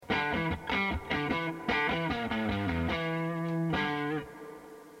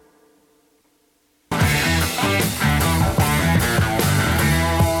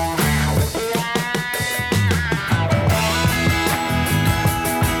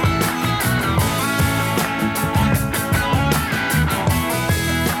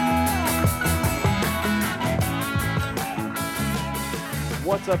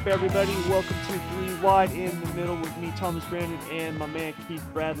up, everybody? Welcome to Three Wide in the Middle with me, Thomas Brandon, and my man Keith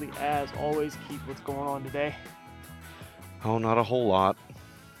Bradley. As always, Keith, what's going on today? Oh, not a whole lot.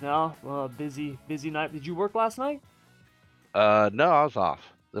 No, busy night. Did you work last night? No, I was off.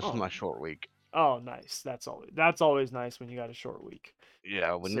 This is Oh, my short week. oh, nice. That's always nice when you got a short week.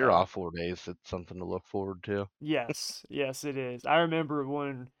 Yeah, when you're So off 4 days, it's something to look forward to. yes, it is. I remember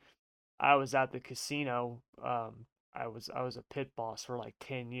when I was at the casino. I was a pit boss for like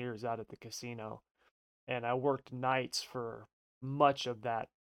 10 years out at the casino, and I worked nights for much of that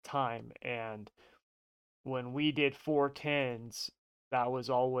time. And when we did 410s, that was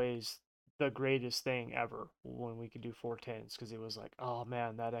always the greatest thing ever when we could do 410s, because it was like, oh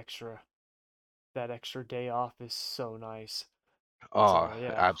man, that extra day off is so nice. Oh, So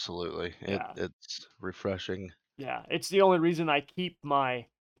yeah, absolutely. yeah, It's refreshing. yeah. It's the only reason I keep my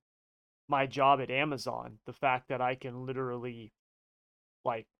job at Amazon. The fact that I can literally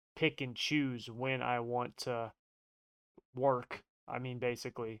like pick and choose when I want to work. I mean,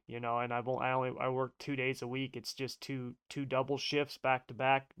 basically, and I work 2 days a week. It's just two double shifts back to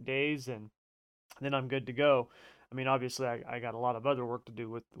back days, and then I'm good to go. I mean, obviously, I got a lot of other work to do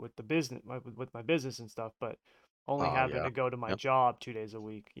with the business, with my business and stuff, but only Oh, having yeah. to go to my Yep. job 2 days a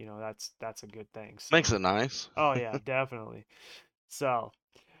week, that's a good thing. Makes So, it nice. oh yeah, definitely. So,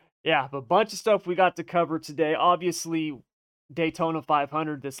 yeah, but bunch of stuff we got to cover today. Obviously, Daytona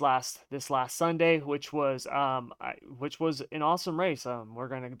 500 this last Sunday, which was an awesome race. We're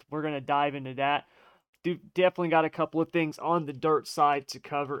gonna dive into that. Definitely got a couple of things on the dirt side to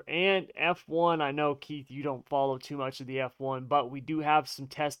cover, and F1. I know, Keith, you don't follow too much of the F1, but we do have some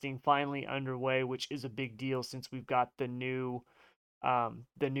testing finally underway, which is a big deal since we've got the new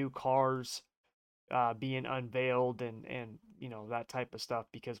cars being unveiled, and that type of stuff,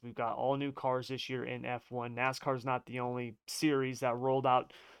 because we've got all new cars this year in F1. NASCAR's not the only series that rolled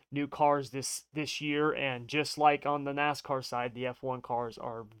out new cars this year, and just like on the NASCAR side, the F1 cars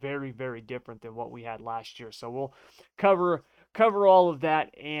are very, very different than what we had last year. So we'll cover all of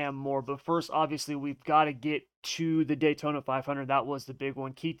that and more. But first, obviously, we've got to get to the Daytona 500. That was the big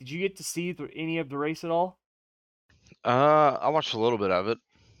one. Keith, did you get to see any of the race at all? I watched a little bit of it.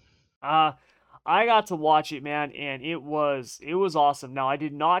 Uh, I got to watch it, man, and it was awesome. Now, I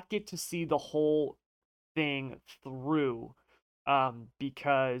did not get to see the whole thing through,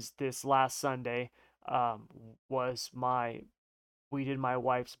 because this last Sunday was my we did my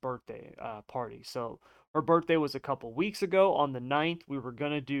wife's birthday party. So her birthday was a couple weeks ago on the 9th. We were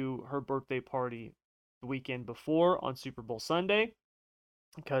gonna do her birthday party the weekend before on Super Bowl Sunday,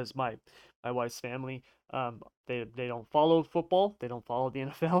 because my wife's family, they don't follow football, they don't follow the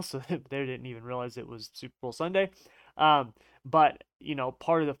NFL, so they didn't even realize it was Super Bowl Sunday. But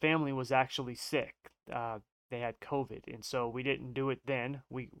part of the family was actually sick. They had COVID, and so we didn't do it then.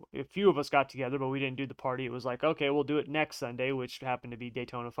 A few of us got together, but we didn't do the party. It was like, okay, we'll do it next Sunday, which happened to be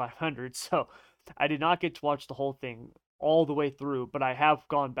Daytona 500. So I did not get to watch the whole thing all the way through, but I have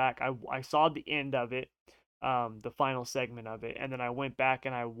gone back. I saw the end of it, the final segment of it, and then I went back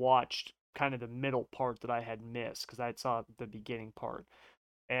and I watched kind of the middle part that I had missed, because I saw the beginning part,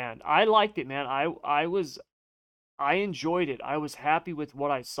 and I liked it, man. I enjoyed it. I was happy with what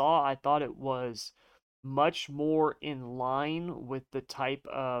I saw. I thought it was much more in line with the type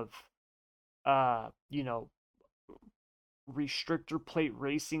of you know restrictor plate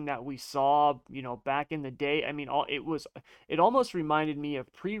racing that we saw, back in the day. I mean, it almost reminded me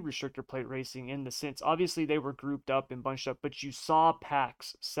of pre-restrictor plate racing, in the sense, obviously they were grouped up and bunched up, but you saw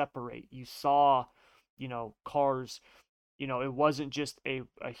packs separate. You saw, cars, it wasn't just a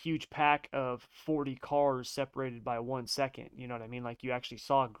huge pack of 40 cars separated by 1 second. You know what I mean? Like, you actually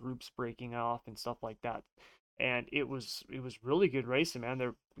saw groups breaking off and stuff like that. And it was really good racing,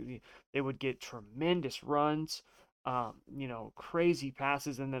 man. They would get tremendous runs, crazy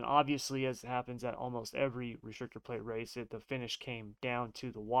passes, and then obviously, as happens at almost every restrictor plate race, the finish came down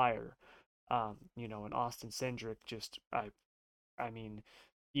to the wire. And Austin Cindric just, I mean,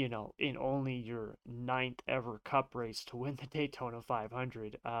 in only your ninth ever Cup race to win the Daytona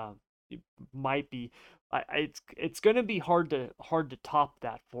 500, it might be, it's gonna be hard to top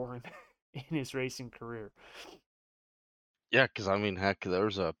that for him in his racing career. Yeah, because I mean, heck,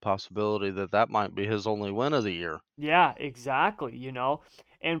 there's a possibility that that might be his only win of the year. Yeah, exactly.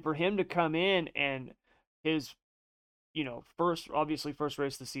 And for him to come in and his, first race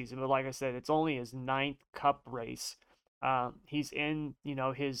of the season, but like I said, it's only his ninth Cup race. He's in,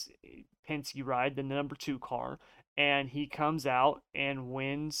 his Penske ride, the number two car, and he comes out and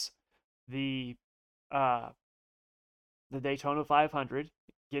wins the uh the Daytona 500,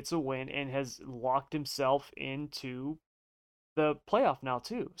 gets a win, and has locked himself into the playoff now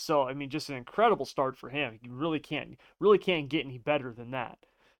too. So I mean, just an incredible start for him. You really can't get any better than that.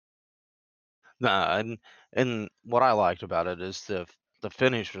 Nah, and what I liked about it is the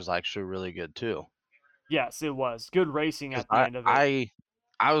finish was actually really good too. Yes, it was good racing 'Cause at the end of it.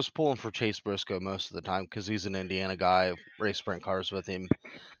 I was pulling for Chase Briscoe most of the time because he's an Indiana guy, race sprint cars with him,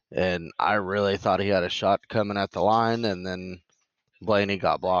 and I really thought he had a shot coming at the line, and then Blaney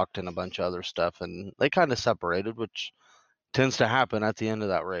got blocked and a bunch of other stuff, and they kinda separated, which tends to happen at the end of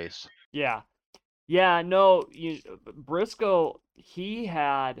that race. Yeah, yeah. No, Briscoe. He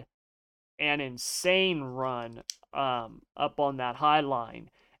had an insane run up on that high line,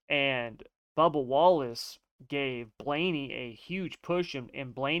 and Bubba Wallace gave Blaney a huge push,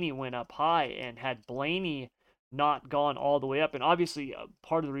 and Blaney went up high, and had Blaney not gone all the way up, and obviously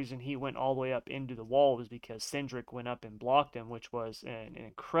part of the reason he went all the way up into the wall was because Cindric went up and blocked him, which was an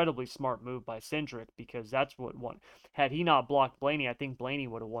incredibly smart move by Cindric, because that's what won. Had he not blocked Blaney, I think Blaney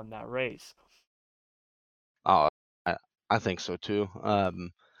would have won that race. Oh, I I think so too.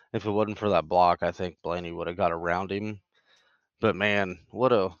 If it wasn't for that block, I think Blaney would have got around him. But man,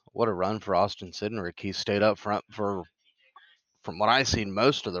 what a run for Austin Cindric. He stayed up front for from what I seen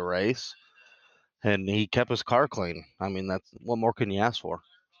most of the race, and he kept his car clean. I mean, that's what more can you ask for?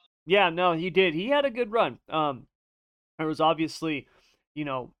 Yeah, no, he did. He had a good run. There was obviously, you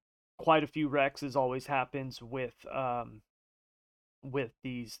know, quite a few wrecks, as always happens with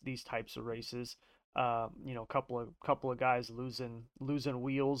these types of races. A couple of guys losing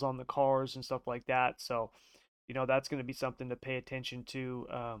wheels on the cars and stuff like that. So, that's going to be something to pay attention to.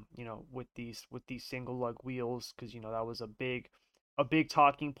 With these single lug wheels, because that was a big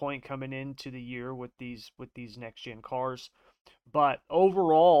talking point coming into the year with these next gen cars. But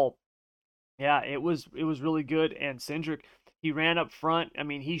overall, yeah, it was really good. And Cindric, he ran up front. I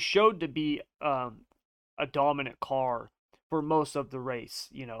mean, he showed to be a dominant car for most of the race.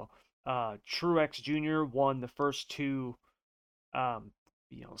 Truex Jr. won the first two um,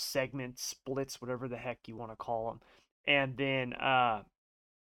 segment splits, whatever the heck you want to call them. And then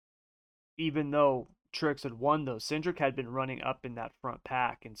even though Truex had won those, Cindric had been running up in that front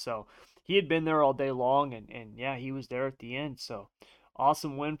pack, and so he had been there all day long, and yeah, he was there at the end. So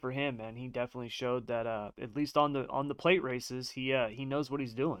awesome win for him, man. He definitely showed that at least on the plate races, he knows what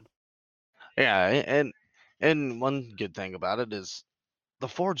he's doing. Yeah, and one good thing about it is the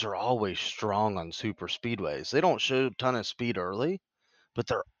Fords are always strong on super speedways. They don't show a ton of speed early, but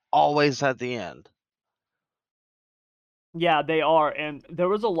they're always at the end. Yeah, they are, and there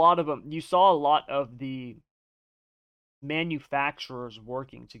was a lot of them. You saw a lot of the manufacturers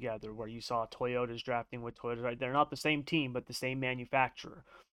working together, where you saw Toyota's drafting with Toyota, right? They're not the same team, but the same manufacturer.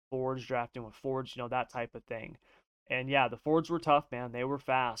 Ford's drafting with Ford's, that type of thing. And yeah, the Fords were tough, man. They were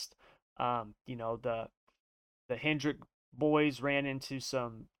fast. The Hendrick boys ran into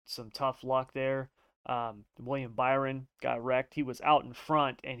some tough luck there. William Byron got wrecked. He was out in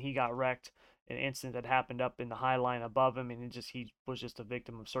front, and he got wrecked. An incident that happened up in the high line above him, and he was just a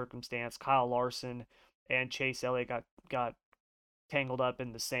victim of circumstance. Kyle Larson and Chase Elliott got tangled up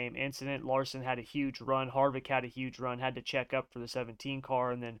in the same incident. Larson had a huge run. Harvick had a huge run. Had to check up for the 17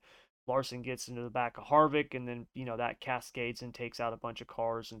 car, and then Larson gets into the back of Harvick, and then that cascades and takes out a bunch of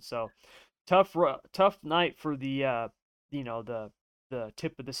cars. And so tough night for you know the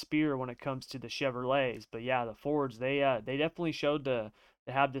tip of the spear when it comes to the Chevrolets. But yeah, the Fords, they definitely showed to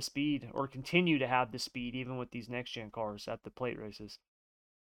have the speed, or continue to have the speed, even with these next gen cars at the plate races.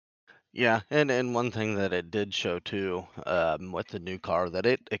 Yeah, and one thing that it did show too, with the new car, that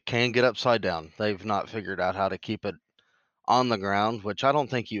it can get upside down. They've not figured out how to keep it on the ground, which I don't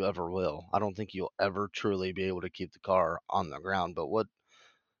think you ever will. I don't think you'll ever truly be able to keep the car on the ground. But what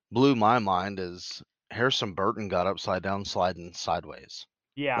blew my mind is Harrison Burton got upside down sliding sideways.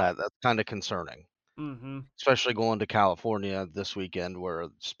 Yeah. That's kind of concerning, Mm-hmm. especially going to California this weekend where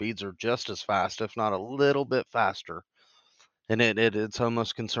speeds are just as fast, if not a little bit faster. And it's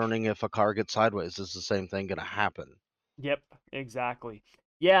almost concerning if a car gets sideways. Is the same thing going to happen? Yep, exactly.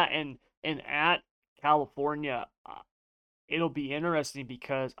 Yeah, and at California, it'll be interesting,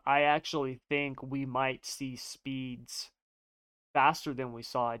 because I actually think we might see speeds faster than we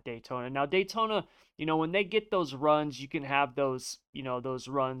saw at Daytona. Now Daytona, when they get those runs, you can have those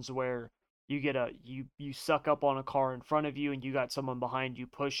runs where you suck up on a car in front of you, and you got someone behind you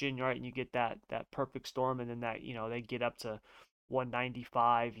pushing, right? And you get that perfect storm, and then they get up to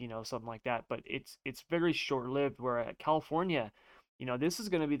 195, something like that. But it's very short-lived, where at California, this is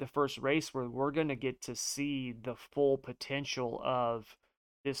going to be the first race where we're going to get to see the full potential of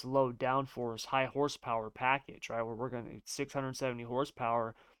this low downforce, high horsepower package, right? Where we're going to 670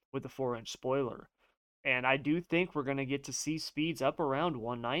 horsepower with a 4-inch spoiler. And I do think we're going to get to see speeds up around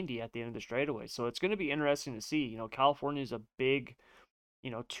 190 at the end of the straightaway. So it's going to be interesting to see. California is a big,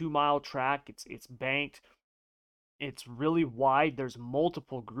 2 mile track. It's banked. It's really wide. There's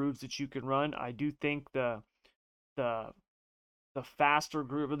multiple grooves that you can run. I do think the the faster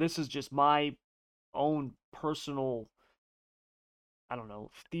groove. But this is just my own personal, I don't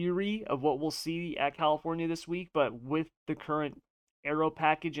know, theory of what we'll see at California this week. But with the current aero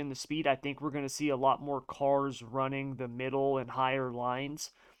package and the speed, I think we're going to see a lot more cars running the middle and higher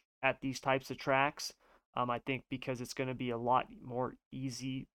lines at these types of tracks. I think because it's going to be a lot more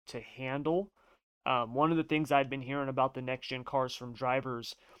easy to handle. One of the things I've been hearing about the next gen cars from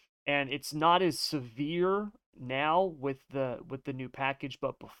drivers, and it's not as severe now with the new package,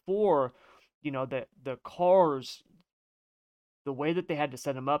 but before, the cars, the way that they had to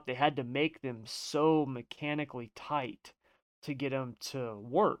set them up, they had to make them so mechanically tight to get them to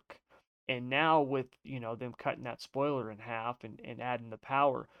work. And now with, them cutting that spoiler in half and adding the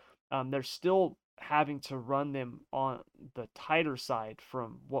power, they're still having to run them on the tighter side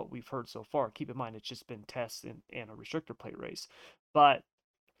from what we've heard so far. Keep in mind, it's just been tests and a restrictor plate race. But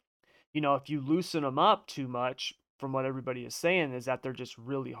if you loosen them up too much, from what everybody is saying, is that they're just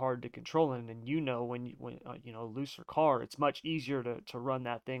really hard to control. And when looser car, it's much easier to run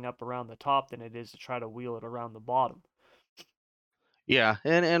that thing up around the top than it is to try to wheel it around the bottom. Yeah,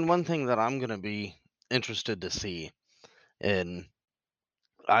 and one thing that I'm gonna be interested to see, and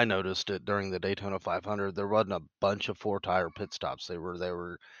I noticed it during the Daytona 500, there wasn't a bunch of four-tire pit stops. They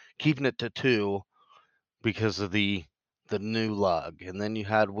were keeping it to 2 because of the new lug, and then you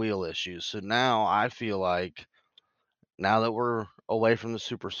had wheel issues. So now I feel like now that we're away from the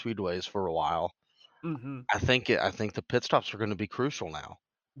super speedways for a while, Hmm. I think the pit stops are gonna be crucial now.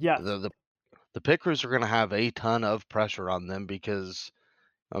 Yes. The pit crews are gonna have a ton of pressure on them because,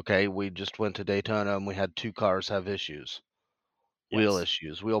 okay, we just went to Daytona and we had 2 cars have Yes.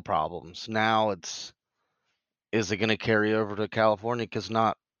 issues, wheel problems. Now it's, is it gonna carry over to California? Because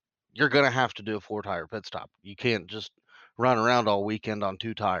not, you're gonna have to do a 4-tire pit stop. You can't just run around all weekend on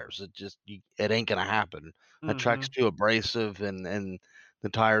 2 tires. It ain't gonna happen. That track's Hmm. too abrasive and the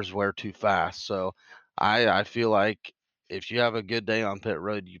tires wear too fast. So I feel like if you have a good day on pit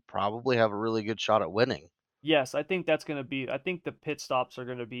road, you probably have a really good shot at winning. Yes, I think that's going to be. I think the pit stops are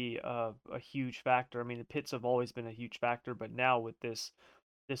going to be a huge factor. I mean, the pits have always been a huge factor, but now with this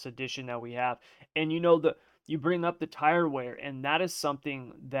addition that we have, and you bring up the tire wear, and that is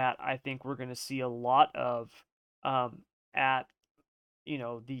something that I think we're going to see a lot of at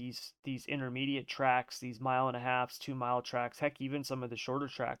these intermediate tracks, these mile and a halves, 2 mile tracks, heck, even some of the shorter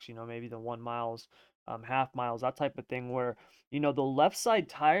tracks, maybe the 1 miles, half miles, that type of thing, where the left side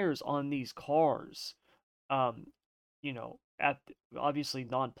tires on these cars, um, obviously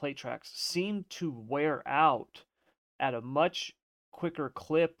non-plate tracks, seem to wear out at a much quicker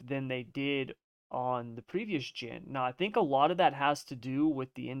clip than they did on the previous gen. Now, I think a lot of that has to do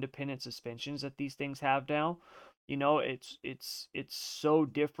with the independent suspensions that these things have now. It's so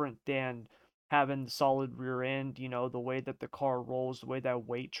different than having the solid rear end, the way that the car rolls, the way that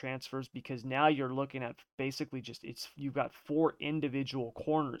weight transfers, because now you're looking at basically just you've got four individual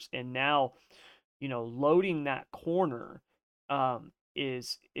corners, and now loading that corner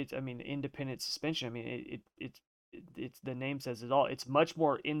it's, I mean, independent suspension. I mean, it's the name says it all. It's much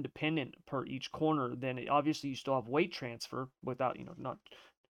more independent per each corner than obviously you still have weight transfer without, not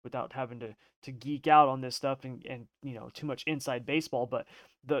without having to geek out on this stuff and too much inside baseball, but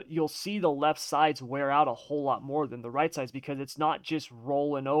you'll see the left sides wear out a whole lot more than the right sides because it's not just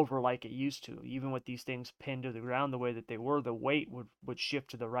rolling over like it used to. Even with these things pinned to the ground the way that they were, the weight would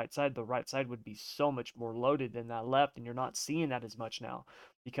shift to the right side. The right side would be so much more loaded than that left, and you're not seeing that as much now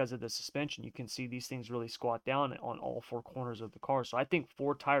because of the suspension. You can see these things really squat down on all four corners of the car. So I think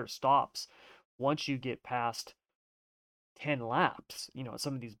four tire stops once you get past 10 laps,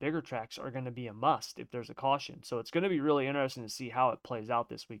 some of these bigger tracks are going to be a must if there's a caution. So it's going to be really interesting to see how it plays out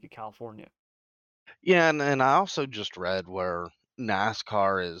this week at California. Yeah, and I also just read where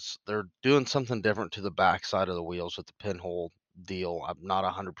NASCAR is, they're doing something different to the backside of the wheels with the pinhole deal. I'm not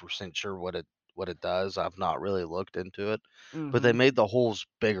 100% sure what it does. I've not really looked into it, but they Hmm. made the holes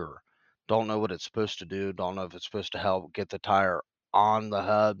bigger. Don't know what it's supposed to do. Don't know if it's supposed to help get the tire on the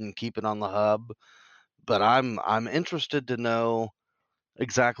hub and keep it on the hub. But I'm interested to know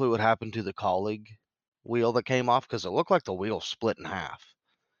exactly what happened to the colleague wheel that came off because it looked like the wheel split in half.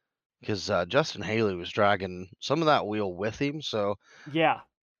 'Cause, Justin Haley was dragging some of that wheel with him, so Yeah.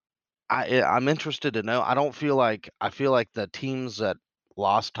 I'm interested to know. I feel like the teams that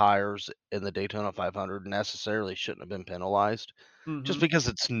lost tires in the Daytona 500 necessarily shouldn't have been penalized just Hmm. because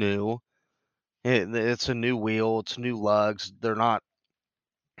it's new, It's a new wheel, it's new lugs. They're not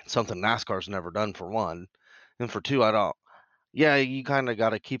something NASCAR's never done for one, and for two, I don't. Yeah, you kind of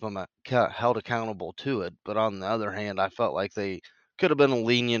got to keep them held accountable to it. But on the other hand, I felt like they could have been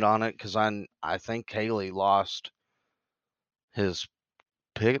lenient on it because I think Haley lost his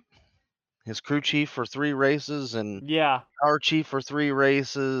pick his crew chief for 3 races and Yeah. our chief for 3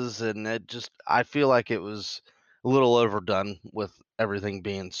 races, and it just I feel like it was a little overdone with everything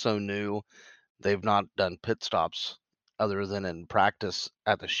being so new. They've not done pit stops other than in practice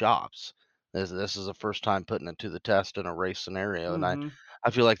at the shops. This is the first time putting it to the test in a race scenario, and Mhm.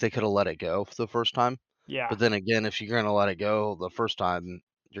 I feel like they could have let it go for the first time. Yeah. But then again, if you're gonna let it go the first time,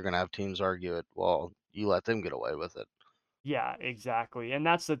 you're gonna have teams argue it. Well, you let them get away with it. Yeah, exactly. And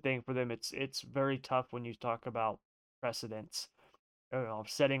that's the thing for them. It's very tough when you talk about precedents,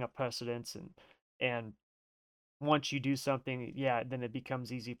 setting a precedence and once you do something, yeah, then it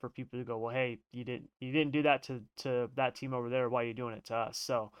becomes easy for people to go, well, hey, you didn't do that to that team over there. Why are you doing it to us?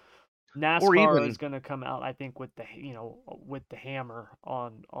 So Or NASCAR is even going to come out, I think, with with the hammer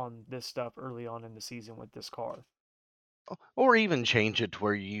on this stuff early on in the season with this car. or even change it to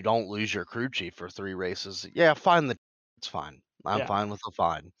where you don't lose your crew chief for 3 races. Yeah, fine. It's fine. I'm Yeah, fine with the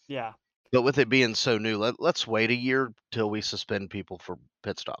fine. yeah, But with it being so new, let's wait a year till we suspend people for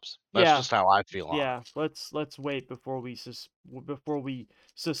pit stops. That's yeah, just how I feel on it. yeah. Let's wait before we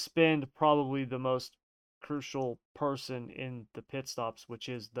suspend probably the most crucial person in the pit stops, which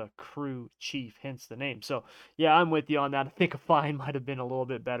is the crew chief, hence the name. So yeah, I'm with you on that. I think a fine might have been a little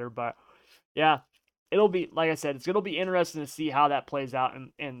bit better, but yeah, it'll be like I said, it's gonna be interesting to see how that plays out,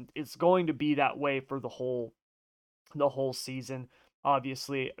 and it's going to be that way for the whole season.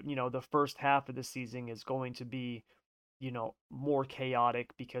 Obviously, the first half of the season is going to be, more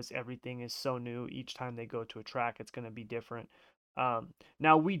chaotic because everything is so new. Each time they go to a track, it's going to be different.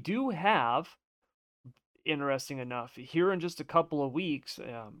 Now we do have, interesting enough, here in just a couple of weeks,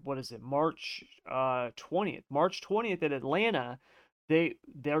 what is it, March 20th, March 20th at Atlanta,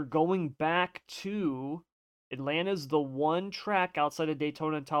 they're going back to Atlanta's the one track outside of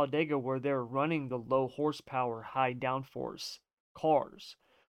Daytona and Talladega where they're running the low horsepower, high downforce cars.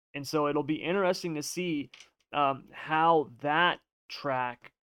 And so it'll be interesting to see how that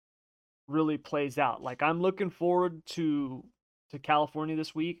track really plays out. Like I'm looking forward to California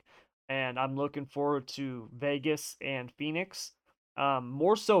this week, and I'm looking forward to Vegas and Phoenix.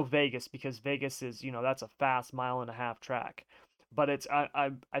 More so Vegas because Vegas is, that's a fast mile and a half track. But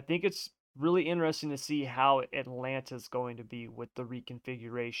I think it's really interesting to see how Atlanta's going to be with the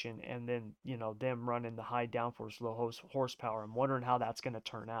reconfiguration and then, them running the high downforce, low horsepower. I'm wondering how that's going to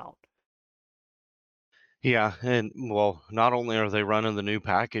turn out. Yeah, and well, not only are they running the new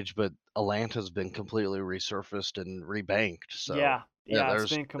package, but Atlanta's been completely resurfaced and rebanked. So Yeah, yeah, yeah, it's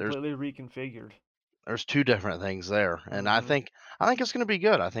been there's completely reconfigured. there's two different things there, and Mhm. I think it's going to be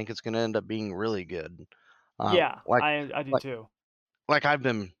good. I think it's going to end up being really good. Um, Yeah, like I do like too. like I've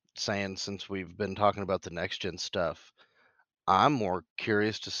been saying since we've been talking about the next gen stuff, I'm more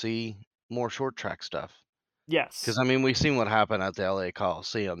curious to see more short track stuff. 'Cause, Yes. I mean, we've seen what happened at the LA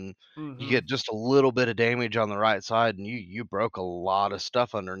Coliseum. You Mhm. get just a little bit of damage on the right side, and you broke a lot of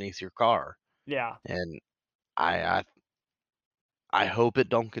stuff underneath your car, Yeah. and I I I hope it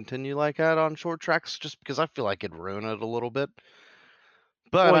don't continue like that on short tracks just because I feel like it'd ruin it a little bit.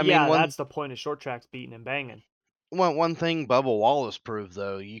 But, Well, I mean, yeah, that's the point of short tracks beating and banging. one thing Bubba Wallace proved,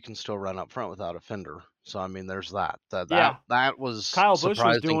 though, you can still run up front without a fender. So, I mean, there's that. Yeah, That was Kyle Busch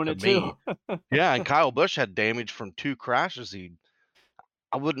was surprising doing to it me. too. Yeah, and Kyle Busch had damage from 2 crashes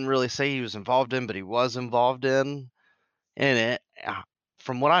I wouldn't really say he was involved in, but he was involved in. And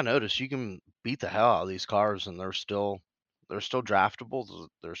from what I noticed, you can beat the hell out of these cars, and they're still draftable.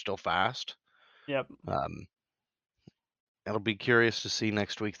 They're still fast. Yep. Um, it'll be curious to see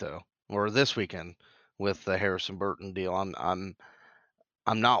next week though, or this weekend with the Harrison Burton deal.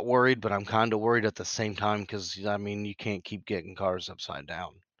 I'm not worried, but I'm kind of worried at the same time because I mean you can't keep getting cars upside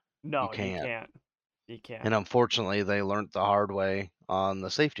down. You No, you can't. can't. You And can't. unfortunately, they learned the hard way on the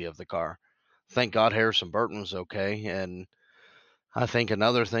safety of the car. Thank God Harrison Burton was okay, and I think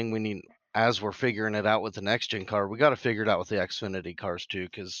another thing we need as we're figuring it out with the next gen car, we got to figure it out with the Xfinity cars too,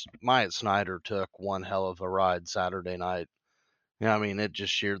 because Myatt Snyder took one hell of a ride Saturday night. Yeah, I mean, it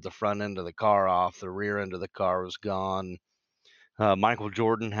just sheared the front end of the car off. The rear end of the car was gone. Michael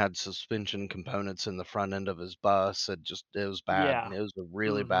Jordan had suspension components in the front end of his bus. It was bad. Yeah. It was a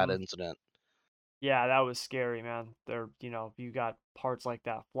really bad Mhm. incident. Yeah, that was scary, man. You got parts like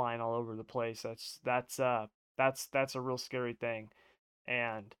that flying all over the place. That's a real scary thing.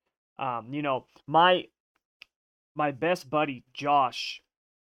 And my best buddy Josh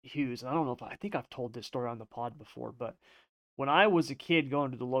Hughes. I don't know if I think I've told this story on the pod before, but when I was a kid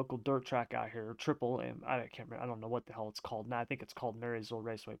going to the local dirt track out here, Triple M, I can't remember, I don't know what the hell it's called now. I think it's called Marysville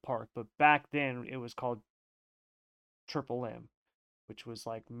Raceway Park, but back then it was called Triple M, which was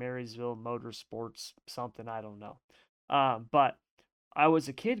like Marysville Motorsports something, I don't know. But I was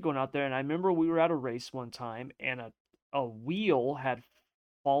a kid going out there, and I remember we were at a race one time, and a wheel had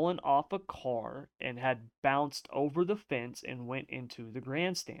fallen off a car and had bounced over the fence and went into the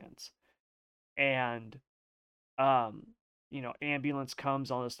grandstands. And um, ambulance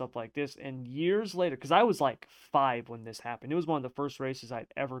comes, all this stuff like this. And years later, because I was like 5 when this happened, it was one of the first races I'd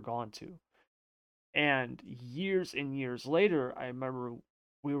ever gone to. And years later, I remember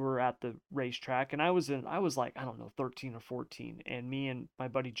we were at the racetrack, and I was like, I don't know, 13 or 14, and me and my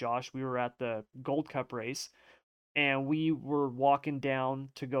buddy Josh, we were at the Gold Cup race, and we were walking down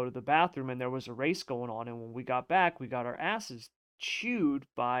to go to the bathroom, and there was a race going on, and when we got back, we got our asses chewed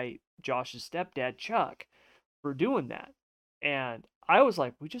by Josh's stepdad Chuck for doing that. And I was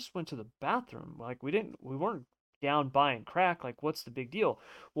like, we just went to the bathroom. Like we weren't down buying crack. Like, what's the big deal?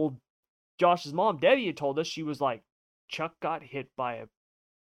 Well, Josh's mom, Debbie, had told us, she was like, Chuck got hit by a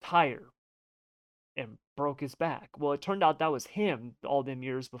tire and broke his back. Well, it turned out that was him all them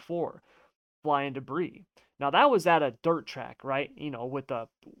years before, flying debris. Now that was at a dirt track, right? With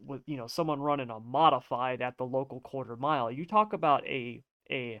someone running a modified at the local quarter mile. You talk about a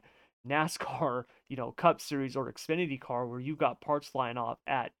NASCAR, Cup Series or Xfinity car where you got parts flying off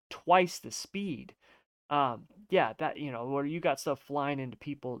at twice the speed. Yeah, that, where you got stuff flying into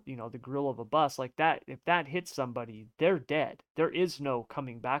people, the grill of a bus like that. If that hits somebody, they're dead. There is no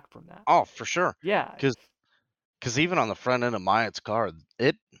coming back from that. Oh, for sure. Yeah. Because even on the front end of Myatt's car,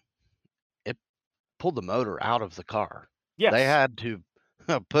 it pulled the motor out of the car. They Yes. had to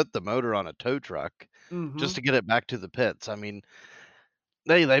put the motor on a tow truck Mm-hmm. just to get it back to the pits. I mean,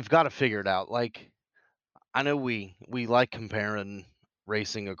 they've got to figure it out. Like, I know we like comparing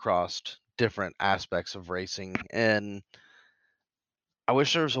racing across different aspects of racing, and I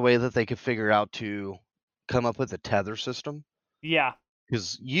wish there was a way that they could figure out to come up with a tether system Yeah.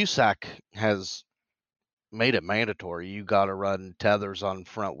 because USAC has made it mandatory. You got to run tethers on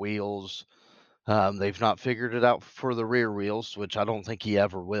front wheels. They've not figured it out for the rear wheels, which I don't think he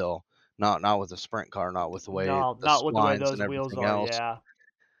ever will. Not with the sprint car, not with the way No, the not with the way splines and those wheels everything are. else. Yeah.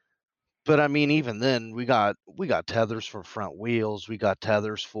 But I mean, even then, we got tethers for front wheels. We got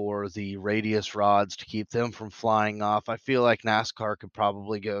tethers for the radius rods to keep them from flying off. I feel like NASCAR could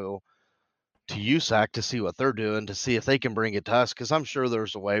probably go to USAC to see what they're doing to see if they can bring it to us. Because I'm sure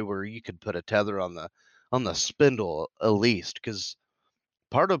there's a way where you could put a tether on the spindle at least. Because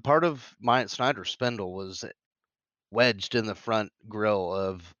part of Myatt Snyder's spindle was wedged in the front grill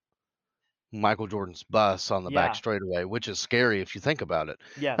of Michael Jordan's bus on the back Yeah. straightaway, which is scary if you think about it.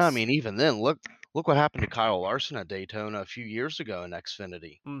 I Yes. mean, even then, look what happened to Kyle Larson at Daytona a few years ago in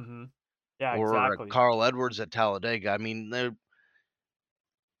Xfinity, Mm-hmm. Yeah, or exactly. Carl Edwards at Talladega. I mean,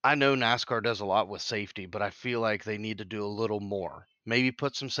 I know NASCAR does a lot with safety, but I feel like they need to do a little more. Maybe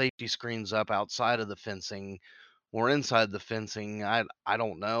put some safety screens up outside of the fencing or inside the fencing. I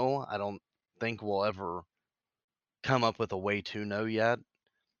don't know. I don't think we'll ever come up with a way to know yet.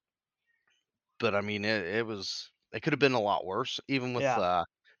 But I mean, it could have been a lot worse. Even with Yeah.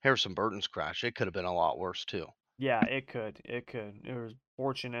 Harrison Burton's crash, it could have been a lot worse too. Yeah, it could. It could. It was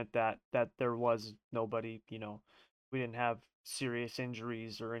fortunate that there was nobody, we didn't have serious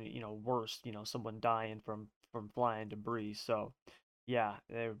injuries or any, worse, someone dying from flying debris. So, yeah,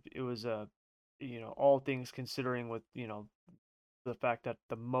 it was a, all things considering with, the fact that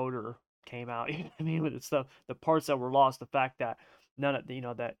the motor came out, I mean, with the stuff, the parts that were lost, the fact that none of,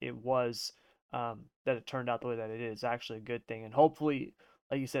 that it was, that it turned out the way that it is actually a good thing. And hopefully,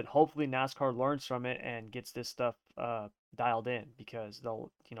 like you said, hopefully NASCAR learns from it and gets this stuff dialed in because they'll,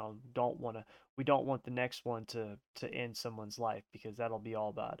 we don't want the next one to end someone's life because that'll be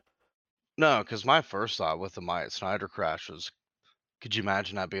all bad. No, because my first thought with the Myatt Snyder crash was, could you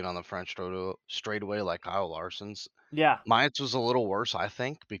imagine that being on the French straightaway like Kyle Larson's? Yeah. Myatt's was a little worse, I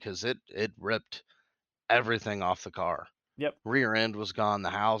think, because it ripped everything off the car. Yep. Rear end was gone, the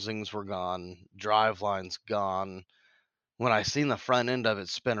housings were gone, drive lines gone. When I seen the front end of it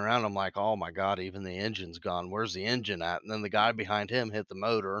spin around, I'm like, "Oh my god, even the engine's gone. Where's the engine at?" And then the guy behind him hit the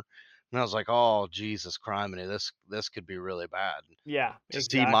motor, and I was like, "Oh, Jesus criminy, this could be really bad." Yeah. To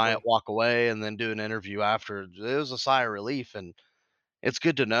see Myatt Exactly. walk away and then do an interview after, it was a sigh of relief, and it's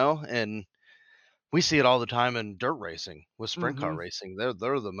good to know, and we see it all the time in dirt racing with sprint car Mm-hmm. racing.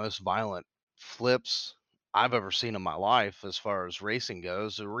 They're the most violent flips. I've ever seen in my life as far as racing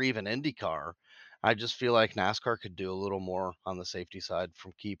goes, or even IndyCar. I just feel like NASCAR could do a little more on the safety side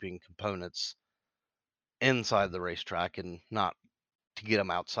from keeping components inside the racetrack and not to get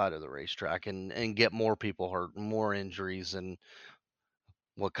them outside of the racetrack and get more people hurt, more injuries, and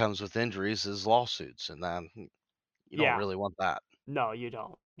what comes with injuries is lawsuits, and then you don't Yeah. really want that. No, you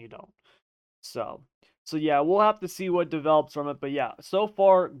don't. You don't. So, so yeah, we'll have to see what develops from it. But yeah, so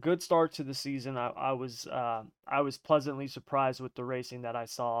far, good start to the season. I was pleasantly surprised with the racing that I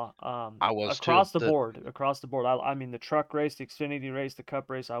saw I was too. across the board. Across the board, I mean, the truck race, the Xfinity race, the Cup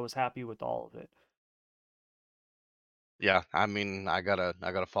race. I was happy with all of it. Yeah, I mean, I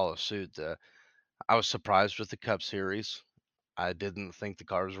gotta follow suit. I was surprised with the Cup Series. I didn't think the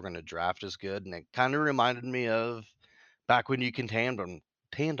cars were gonna draft as good, and it kind of reminded me of back when you can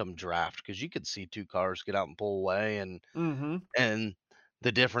tandem draft because you could see two cars get out and pull away, Mm-hmm. and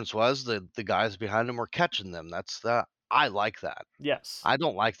the difference was the guys behind them were catching them. That's the I like that. Yes. I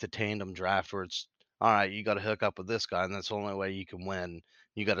don't like the tandem draft where it's all right, you got to hook up with this guy, and that's the only way you can win.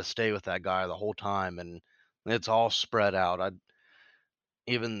 You got to stay with that guy the whole time, and it's all spread out.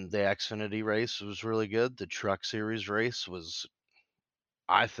 Even the Xfinity race was really good. The Truck Series race was,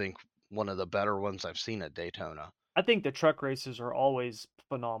 I think, one of the better ones I've seen at Daytona. I think the truck races are always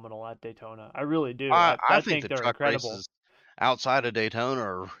phenomenal at Daytona. I really do. I I think think the they're truck incredible. races outside of Daytona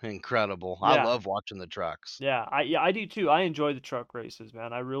are incredible. I Yeah. love watching the trucks. Yeah, I do too. I enjoy the truck races,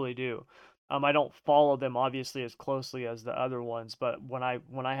 man. I really do. I don't follow them obviously as closely as the other ones, but when I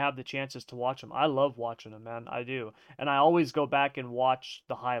have the chances to watch them, I love watching them, man. I do. And I always go back and watch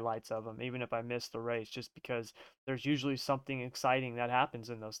the highlights of them, even if I miss the race, just because there's usually something exciting that happens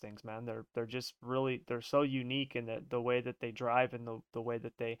in those things, man. They're just really they're so unique in the way that they drive and the way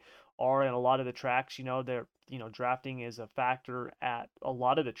that they are in a lot of the tracks, they're drafting is a factor at a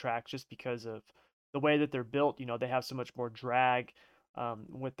lot of the tracks just because of the way that they're built, they have so much more drag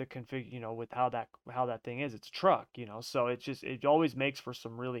with the config, with how that thing is. It's a truck, so it always makes for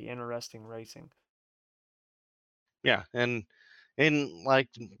some really interesting racing. Yeah, and like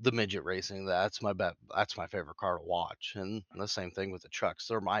the midget racing, that's my favorite car to watch. And the same thing with the trucks.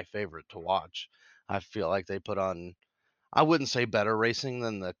 They're my favorite to watch. I feel like they put on, I wouldn't say better racing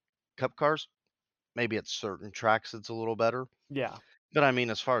than the cup cars. Maybe at certain tracks it's a little better. Yeah. But I mean,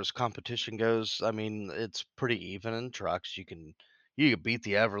 as far as competition goes, I mean, it's pretty even in trucks. You can beat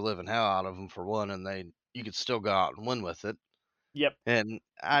the ever living hell out of them for one, and you could still go out and win with it. Yep. And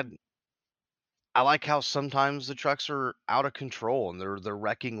I like how sometimes the trucks are out of control and they're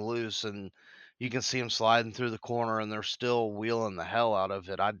wrecking loose, and you can see them sliding through the corner, and they're still wheeling the hell out of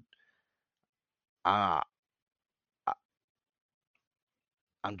it. Uh, I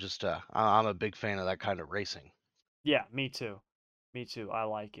I'm just I'm a big fan of that kind of racing. Yeah, me too. Me too. I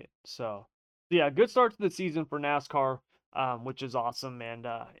like it. So, yeah, good start to the season for NASCAR, which is awesome. And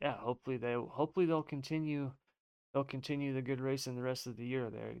yeah, hopefully they'll continue the good racing the rest of the year.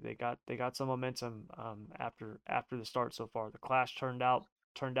 They got some momentum after the start so far. The Clash turned out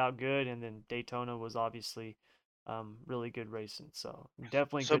good, and then Daytona was obviously really good racing. So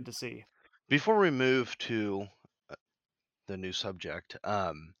definitely So good to see. before we move to the new subject,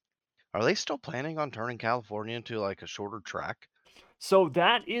 are they still planning on turning California into like a shorter track? So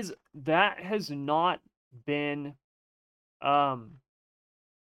that has not been um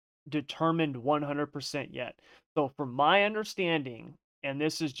determined 100% yet. So from my understanding, and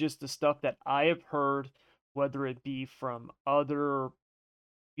this is just the stuff that I have heard, whether it be from other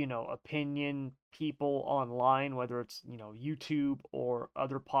opinion people online, whether it's, YouTube or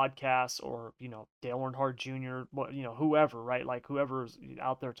other podcasts or, Dale Earnhardt Jr., what, whoever, right? Like whoever's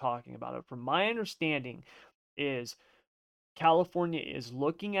out there talking about it. From my understanding is California is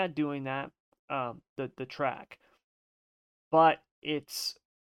looking at doing that, the track, but it's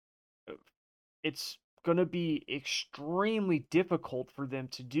going to be extremely difficult for them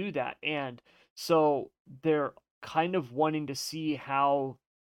to do that. And so they're kind of wanting to see how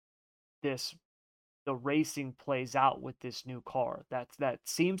this the racing plays out with this new car. That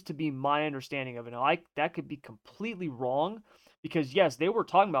seems to be my understanding of it. Now, that could be completely wrong because yes, they were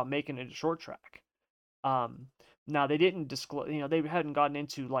talking about making it a short track. Um, Now they didn't disclose, they hadn't gotten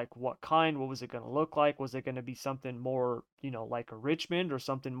into like what was it going to look like? Was it going to be something more, like a Richmond or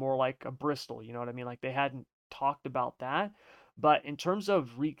something more like a Bristol? You know what I mean? Like they hadn't talked about that. But in terms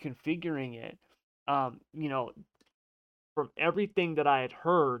of reconfiguring it, from everything that I had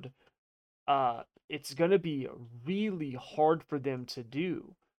heard, it's gonna be really hard for them to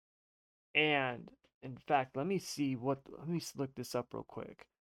do. And in fact, let me look this up real quick.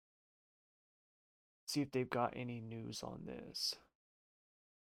 See if they've got any news on this.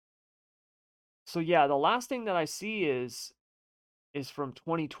 So yeah, the last thing that I see is from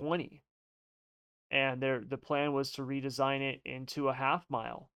 2020, and the plan was to redesign it into a half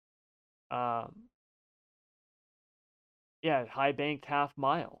mile. Um, yeah, high banked half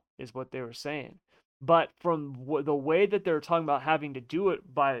mile is what they were saying. But from the way that they were talking about having to do it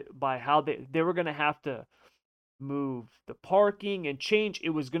by how they were going to have to move the parking and change, it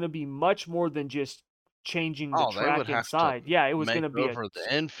was going to be much more than just changing the Oh, they would track have to inside. Yeah, it was going make to be over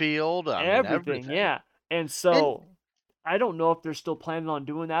the infield, I mean, everything. everything. Yeah. And And so I don't know if they're still planning on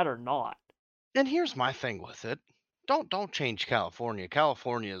doing that or not. and here's my thing with it. Don't change California.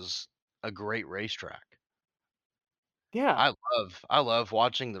 California's a great racetrack. Yeah. I love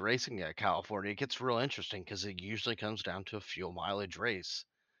watching the racing at California. It gets real interesting because it usually comes down to a fuel mileage race,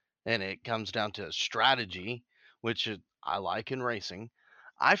 and it comes down to strategy, which I like in racing.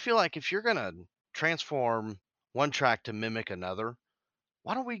 I feel like if you're gonna transform one track to mimic another,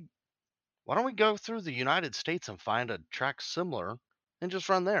 why don't we why don't we go through the United States and find a track similar and just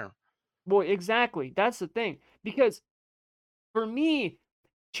run there? Well, exactly. That's the thing. Because for me,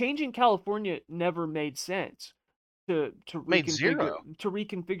 changing California never made sense Made zero. to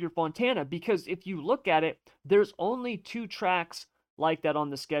reconfigure Fontana, because if you look at it, there's only two tracks like that on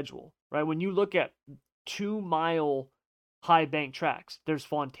the schedule, right? When you look at 2 mile high bank tracks, there's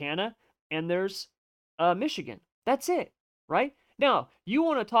Fontana and there's Michigan. That's it, right? Now, you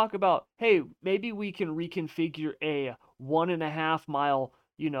want to talk about, hey, maybe we can reconfigure a 1.5 mile,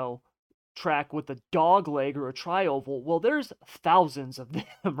 track with a dog leg or a tri-oval. Well, there's thousands of them,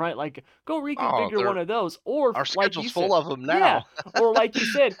 right? Like, go Oh, reconfigure one of those, or our like you schedule's full said, of them yeah, now. or like you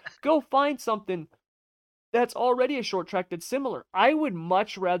said, go find something that's already a short track that's similar. I would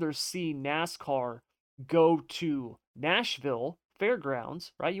much rather see NASCAR go to Nashville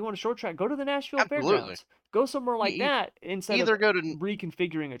Fairgrounds, right? You want a short track, go to the Nashville Absolutely. Fairgrounds. Go somewhere E like e that instead of either go to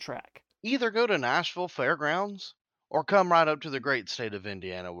reconfiguring a track. Nashville Fairgrounds or come right up to the great state of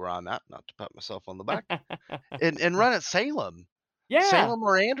Indiana where I'm at, not to pat myself on the back, and run at Salem. Yeah, Salem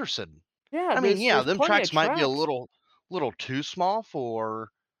or Anderson. yeah, I mean, yeah, there's them plenty of tracks might be a tracks. little too small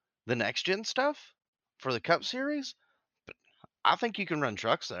for the next gen stuff, for the Cup Series, but I think you can run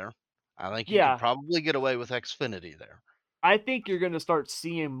trucks there. I think you could Yeah, probably get away with Xfinity there. I think you're gonna start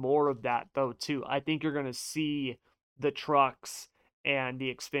seeing more of that though too. I think you're gonna see the trucks and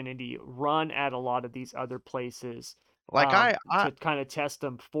the Xfinity run at a lot of these other places, Like, to kind of test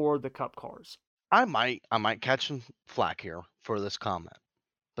them for the Cup cars. I might catch some flack here for this comment,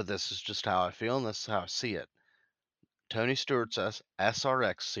 but this is just how I feel, and this is how I see it. Tony Stewart's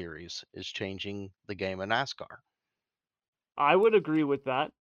SRX series is changing the game of NASCAR. I would agree with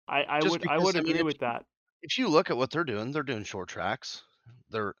that. Just I because, would I mean, agree with that. if you look at what they're doing short tracks.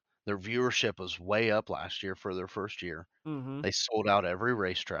 Their their viewership was way up last year for their first year. Mm-hmm. They sold out every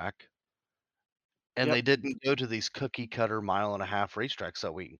racetrack, and they Yep. didn't go to these cookie cutter mile and a half racetracks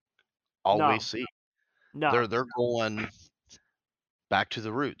that we always No. see. They're No. they're going back to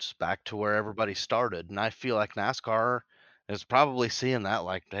the roots, back to where everybody started, and I feel like NASCAR is probably seeing that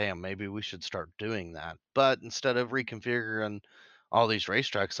like, "Damn, maybe we should start doing that." But instead of reconfiguring all these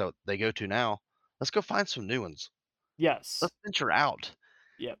racetracks that they go to now, let's go find some new ones. Yes. Let's venture out.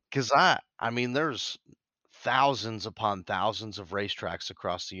 Yep. 'Cause I mean, there's thousands upon thousands of racetracks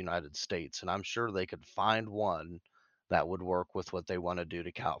across the United States, and I'm sure they could find one that would work with what they wanna do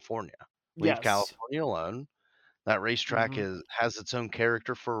to California. Leave Yes. California alone. That racetrack Mm-hmm. has its own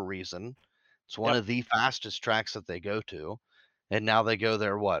character for a reason. It's one Yep. of the fastest tracks that they go to, and now they go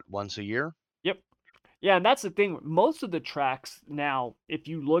there, what, once a year? Yep. Yeah, and that's the thing. Most of the tracks now, if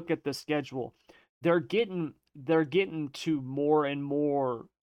you look at the schedule, they're getting to more and more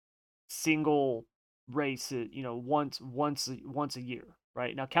single races, once a year,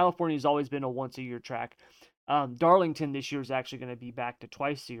 right? Now California's always been a once a year track. Darlington this year is actually going to be back to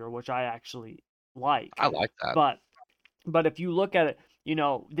twice a year, which I actually like. I like that. But if you look at it,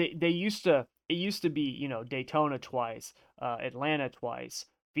 they used to it used to be, Daytona twice, Atlanta twice,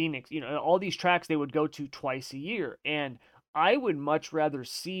 Phoenix, all these tracks they would go to twice a year. And I would much rather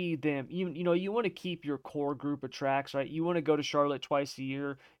see them, even, you want to keep your core group of tracks, right? You want to go to Charlotte twice a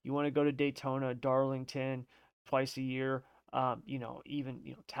year, you want to go to Daytona, Darlington twice a year,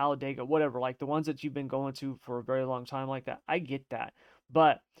 even, Talladega, whatever, like the ones that you've been going to for a very long time like that. I get that.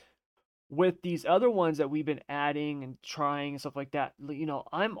 But with these other ones that we've been adding and trying and stuff like that,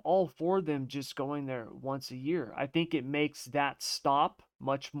 I'm all for them just going there once a year. I think it makes that stop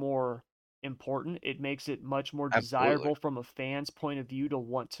much more important. It makes it much more Absolutely. desirable from a fan's point of view to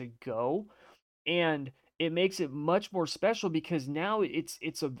want to go. And it makes it much more special because now it's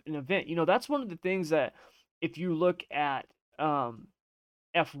an event. That's one of the things that if you look at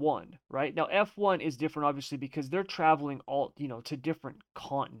F1, right? Now F1 is different obviously because they're traveling all, to different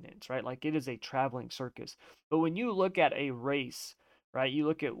continents, right? Like it is a traveling circus. But when you look at a race, right? You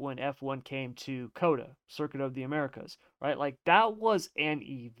look at when F1 came to COTA, Circuit of the Americas, right? Like that was an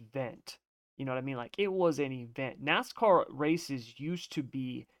event. You know what I mean? Like it was an event. NASCAR races used to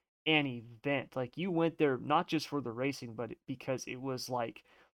be an event. Like you went there not just for the racing, but because it was like,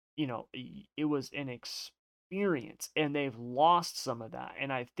 it was an experience, and they've lost some of that.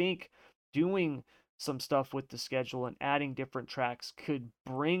 And I think doing some stuff with the schedule and adding different tracks could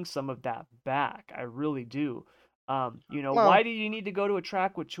bring some of that back. I really do. Well, Why do you need to go to a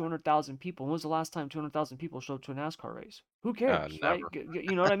track with 200,000 people? When was the last time 200,000 people showed up to a NASCAR race? Who cares, right? never.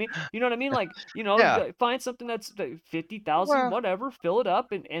 You know what I mean? You know what I mean? Like, Yeah. find something that's 50,000, Well, whatever, fill it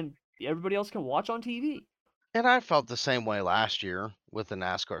up, and everybody else can watch on TV. and I felt the same way last year with the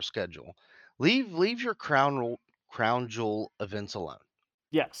NASCAR schedule. Leave your crown jewel events alone.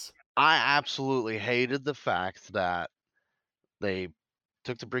 Yes. I absolutely hated the fact that they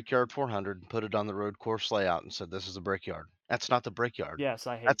took the Brickyard 400 and put it on the road course layout and said, "This is the Brickyard." That's not the Brickyard. Yes,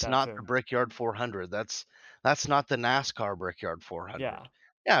 I hate That's that not the too. Brickyard 400. That's not the NASCAR Brickyard 400. Yeah.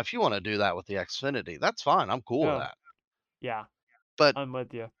 Yeah, if you wanna do that with the Xfinity, that's fine, I'm cool with Oh, that. yeah. But I'm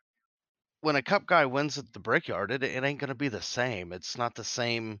with you. when a Cup guy wins at the Brickyard, it ain't gonna be the same. It's not the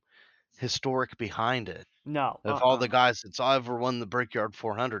same historic behind it. No, Of all the guys that's ever won the Brickyard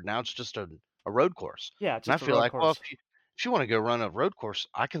 400, now it's just a road course. Yeah, it's And I just a feel road like, well, course. if you wanna go run a road course,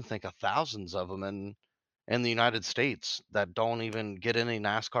 I can think of thousands of them in the United States that don't even get any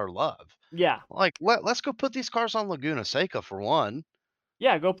NASCAR love. Yeah. Like, let's go put these cars on Laguna Seca for one.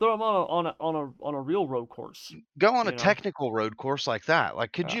 Yeah, go throw them on a real road course, Go on a you know? technical road course like that.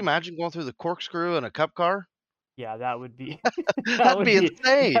 Like, could you Yeah. imagine going through the corkscrew in a Cup car? Yeah, that would be that That'd would be be that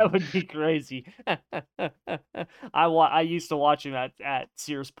insane. would be crazy. I used to watch him at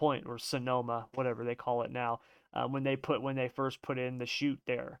Sears Point or Sonoma, whatever they call it now, when they first put in the chute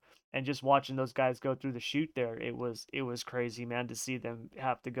there, and just watching those guys go through the chute there, it was crazy, man, to see them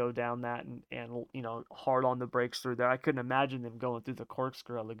have to go down that and hard on the brakes through there. I couldn't imagine them going through the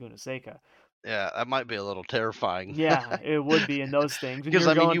corkscrew at Laguna Seca. Yeah, that might be a little terrifying. Yeah, it would be in those things when Because, you're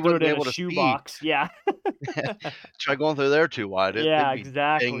I mean, going you through it wouldn't be in a able to see. shoebox. Yeah. Try going through there too wide, Yeah, it'd be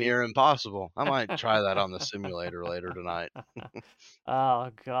dang exactly. near impossible. I might try that on the simulator later tonight. Oh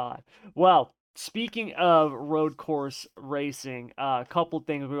god. Well, speaking of road course racing, a couple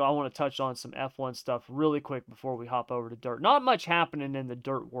things I want to touch on some F1 stuff really quick before we hop over to dirt. Not much happening in the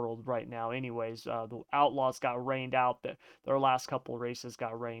dirt world right now, anyways. The Outlaws got rained out. Their last couple of races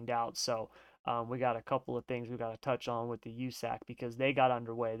got rained out, so we got a couple of things we got to touch on with the USAC because they got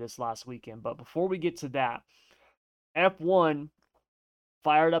underway this last weekend. But before we get to that, F1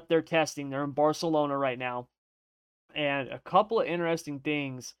 fired up their testing. They're in Barcelona right now, and a couple of interesting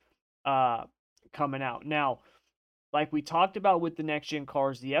things uh, coming out. Now, like we talked about with the next gen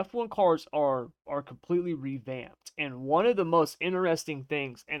cars, the F1 cars are completely revamped. And one of the most interesting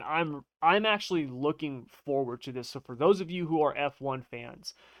things, and I'm actually looking forward to this. So for those of you who are F1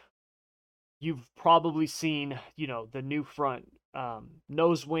 fans, you've probably seen, the new front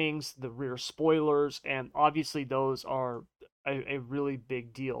nose wings, the rear spoilers, and obviously those are a really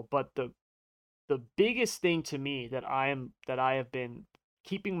big deal. But the biggest thing to me that I have been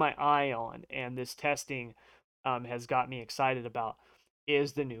keeping my eye on, and this testing has got me excited about,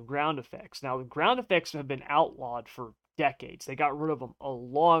 is the new ground effects. Now, the ground effects have been outlawed for decades. They got rid of them a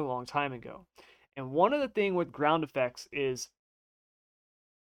long, long time ago. And one of the thing with ground effects is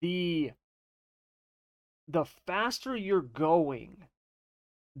the the faster you're going,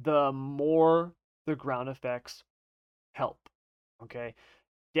 the more the ground effects help. Okay,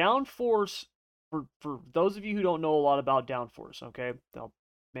 downforce, for those of you who don't know a lot about downforce, okay, I'll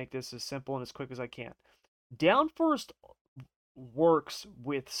make this as simple and as quick as I can. Downforce works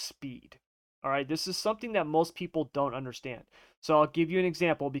with speed. All right, this is something that most people don't understand. So I'll give you an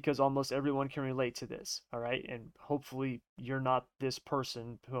example because almost everyone can relate to this. All right, and hopefully you're not this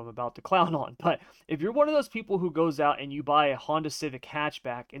person who I'm about to clown on. But if you're one of those people who goes out and you buy a Honda Civic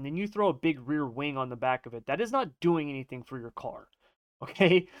hatchback and then you throw a big rear wing on the back of it, that is not doing anything for your car.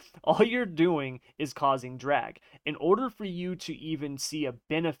 Okay? All you're doing is causing drag. In order for you to even see a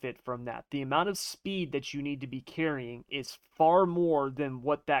benefit from that, the amount of speed that you need to be carrying is far more than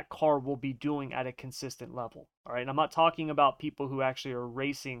what that car will be doing at a consistent level. All right? And I'm not talking about people who actually are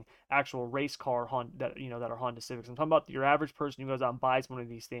racing actual race car that are Honda Civics. I'm talking about your average person who goes out and buys one of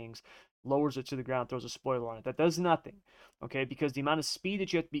these things, lowers it to the ground, throws a spoiler on it. That does nothing. Okay? Because the amount of speed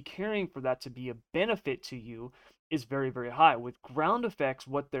that you have to be carrying for that to be a benefit to you is very, very high. With ground effects,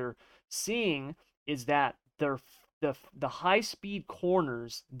 what they're seeing is that the high speed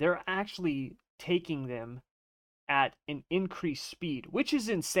corners, they're actually taking them at an increased speed, which is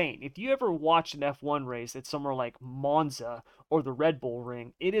insane. If you ever watch an F1 race at somewhere like Monza or the Red Bull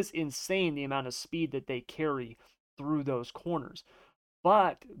Ring, it is insane the amount of speed that they carry through those corners.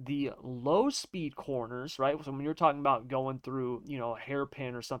 But the low speed corners, right? So when you're talking about going through, a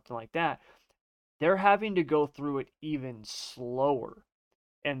hairpin or something like that, they're having to go through it even slower.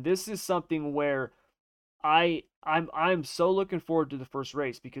 And this is something where I'm so looking forward to the first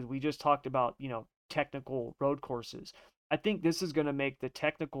race because we just talked about, technical road courses. I think this is going to make the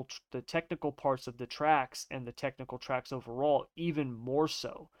technical parts of the tracks and the technical tracks overall even more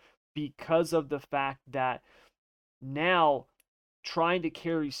so because of the fact that now trying to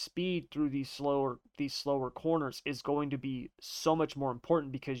carry speed through these slower corners is going to be so much more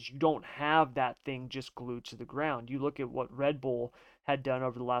important because you don't have that thing just glued to the ground. You look at what Red Bull had done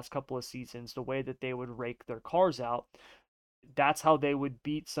over the last couple of seasons, the way that they would rake their cars out. That's how they would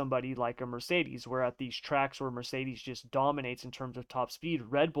beat somebody like a Mercedes, where at these tracks where Mercedes just dominates in terms of top speed,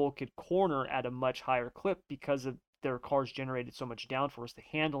 Red Bull could corner at a much higher clip because of their cars generated so much downforce. The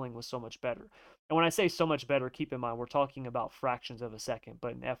handling was so much better. And when I say so much better, keep in mind we're talking about fractions of a second,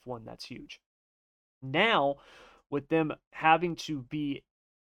 but in F1 that's huge. Now, with them having to be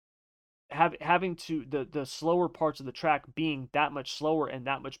having to the slower parts of the track being that much slower and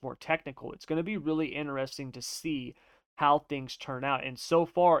that much more technical, it's going to be really interesting to see how things turn out. And so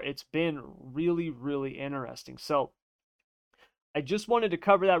far, it's been really, really interesting. So I just wanted to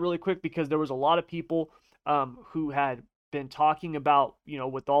cover that really quick because there was a lot of people who had been talking about,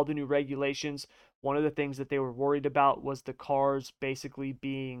 with all the new regulations, one of the things that they were worried about was the cars basically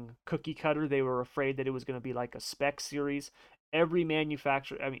being cookie cutter. They were afraid that it was going to be like a spec series. Every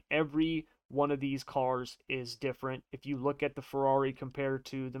manufacturer, I mean, every one of these cars is different. If you look at the Ferrari compared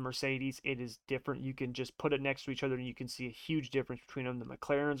to the Mercedes, it is different. You can just put it next to each other and you can see a huge difference between them. The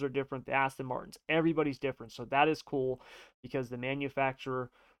McLarens are different, the Aston Martins, everybody's different. So that is cool because the manufacturer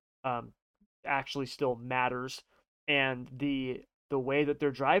um, actually still matters, and the way that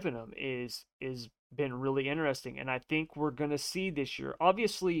they're driving them is been really interesting. And I think we're gonna see this year,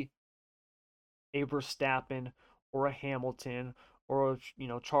 obviously, a Verstappen or a Hamilton or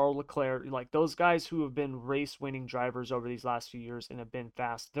Charles Leclerc, like those guys who have been race winning drivers over these last few years and have been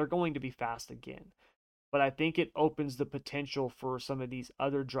fast. They're going to be fast again. But I think it opens the potential for some of these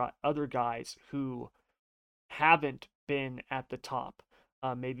other guys who haven't been at the top,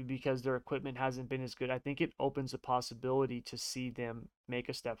 maybe because their equipment hasn't been as good. I think it opens a possibility to see them make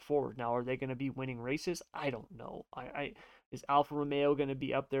a step forward. Now, are they going to be winning races? I don't know. Is Alfa Romeo going to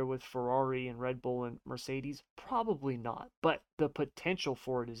be up there with Ferrari and Red Bull and Mercedes? Probably not, but the potential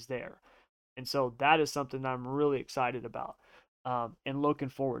for it is there. And so that is something I'm really excited about, and looking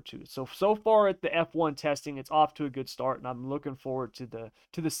forward to. So far at the F1 testing, it's off to a good start, and I'm looking forward to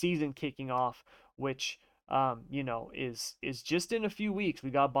the season kicking off, which is just in a few weeks. We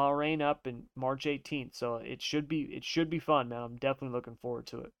got Bahrain up in March 18th, so it should be fun, man. I'm definitely looking forward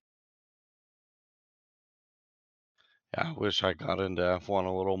to it. Yeah, I wish I got into F1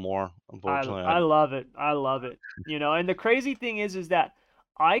 a little more. I Unfortunately, I love it. I love it. And the crazy thing is that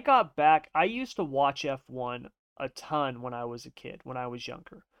I got back. I used to watch F1 a ton when I was a kid, when I was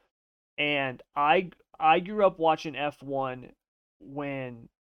younger. And I grew up watching F1 when,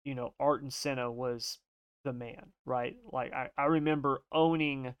 Ayrton Senna was the man, right? Like I remember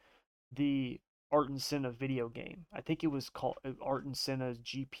owning the Ayrton Senna video game. I think it was called Ayrton Senna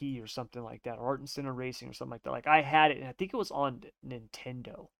GP or something like that, or Ayrton Senna Racing or something like that. Like I had it, and I think it was on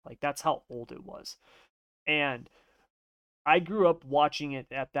Nintendo. Like that's how old it was. And I grew up watching it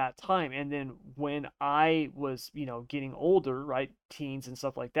at that time. And then when I was, getting older, right, teens and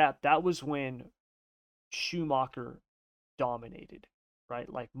stuff like that, that was when Schumacher dominated, right?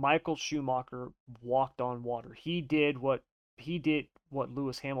 Like Michael Schumacher walked on water. He did what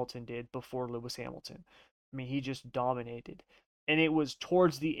Lewis Hamilton did before Lewis Hamilton. I mean, he just dominated. And it was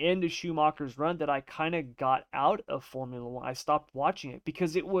towards the end of Schumacher's run that I kind of got out of Formula One. I stopped watching it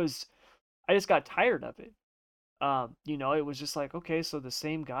because I just got tired of it. It was just like, okay, so the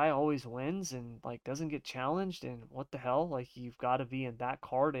same guy always wins and like doesn't get challenged, and what the hell? Like you've got to be in that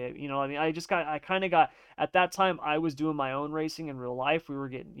car to, I mean, I kind of got at that time I was doing my own racing in real life. We were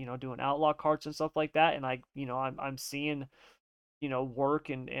getting, doing outlaw carts and stuff like that, and I'm seeing work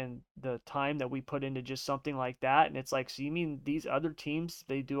and the time that we put into just something like that. And it's like, so you mean these other teams,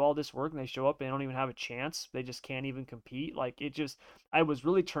 they do all this work and they show up and they don't even have a chance? They just can't even compete. Like I was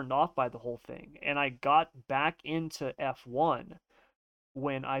really turned off by the whole thing. And I got back into F1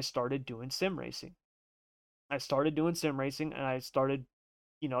 when I started doing sim racing. I started doing sim racing and I started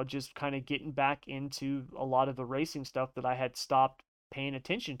just kind of getting back into a lot of the racing stuff that I had stopped paying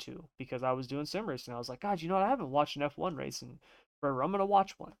attention to because I was doing sim racing. I was like, God, I haven't watched an F1 race in forever. I'm gonna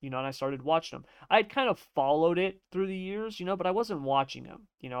watch one, and I started watching them. I had kind of followed it through the years, but I wasn't watching them.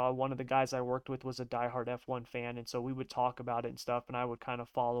 One of the guys I worked with was a diehard F1 fan, and so we would talk about it and stuff, and I would kind of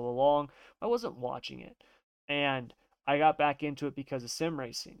follow along. I wasn't watching it, and I got back into it because of sim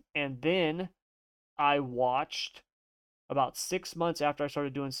racing, and then I watched about 6 months after I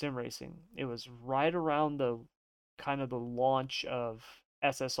started doing sim racing. It was right around the kind of the launch of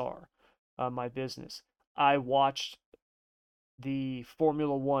SSR, my business. I watched the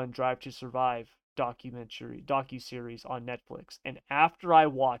Formula One Drive to Survive docu series on Netflix, and after I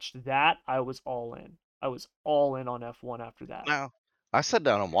watched that, I was all in. I was all in on F1 after that. Now, I sat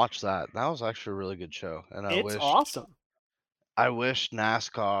down and watched that. That was actually a really good show, and It's awesome. I wish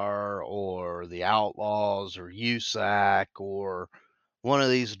NASCAR or the Outlaws or USAC or one of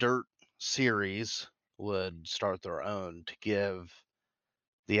these dirt series would start their own to give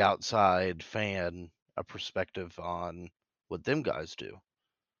the outside fan a perspective on what them guys do.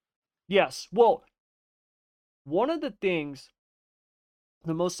 Yes. Well, one of the things,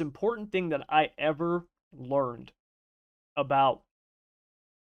 the most important thing that I ever learned about,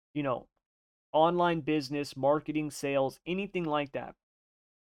 you know, online business, marketing, sales, anything like that,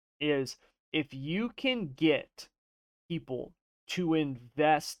 is if you can get people to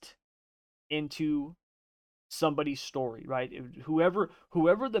invest into somebody's story, right? Whoever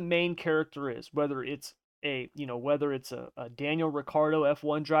the main character is, whether it's a Daniel Ricciardo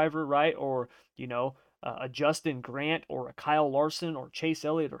F1 driver, right? Or, a Justin Grant or a Kyle Larson or Chase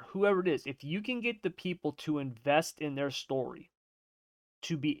Elliott or whoever it is, if you can get the people to invest in their story,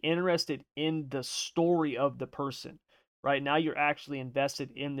 to be interested in the story of the person. Right now, you're actually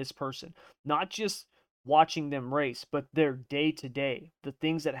invested in this person, not just watching them race, but their day to day, the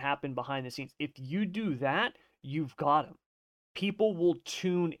things that happen behind the scenes. If you do that, you've got them. People will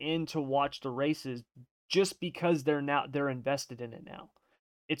tune in to watch the races just because they're invested in it now.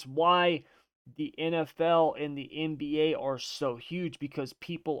 It's why the NFL and the NBA are so huge because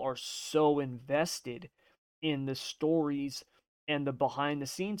people are so invested in the stories and the behind the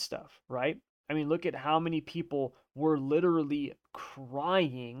scenes stuff, right? I mean, look at how many people were literally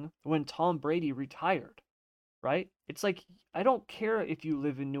crying when Tom Brady retired, right? It's like I don't care if you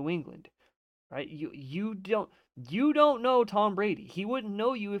live in New England, right? You don't know Tom Brady. He wouldn't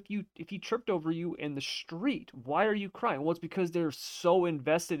know you if he tripped over you in the street. Why are you crying? Well, it's because they're so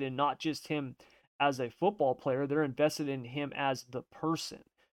invested in not just him as a football player, they're invested in him as the person.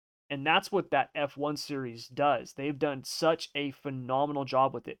 And that's what that F1 series does. They've done such a phenomenal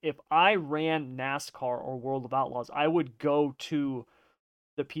job with it. If I ran NASCAR or World of Outlaws, I would go to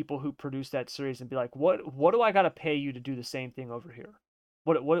the people who produced that series and be like, "What do I got to pay you to do the same thing over here?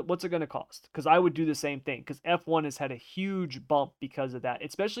 What's it going to cost?" Cuz I would do the same thing cuz F1 has had a huge bump because of that,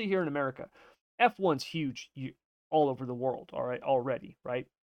 especially here in America. F1's huge all over the world, all right, already, right?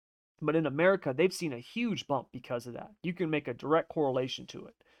 But in America, they've seen a huge bump because of that. You can make a direct correlation to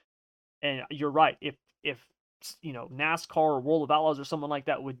it. And you're right. If NASCAR or World of Outlaws or someone like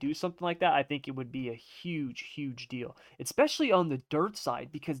that would do something like that, I think it would be a huge, huge deal, especially on the dirt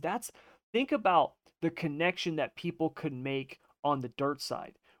side, because think about the connection that people could make on the dirt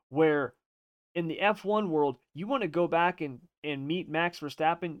side, where in the F1 world, you want to go back and meet Max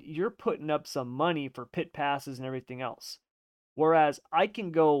Verstappen, you're putting up some money for pit passes and everything else. Whereas I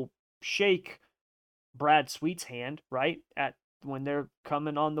can go shake Brad Sweet's hand, right? At when they're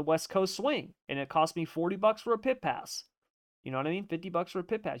coming on the West Coast swing, and it cost me $40 for a pit pass. You know what I mean? $50 for a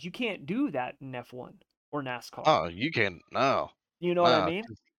pit pass. You can't do that in F1 or NASCAR. Oh, you can no, You know what I no. mean?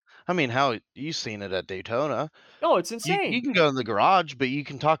 I mean, how you seen it at Daytona? Oh, it's You insane. can go in the garage, but you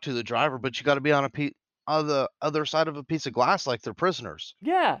can talk to the driver, but you got to be on the other side of a piece of glass like they're prisoners.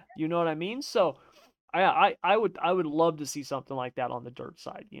 Yeah, you know what I mean? So I would love to see something like that on the dirt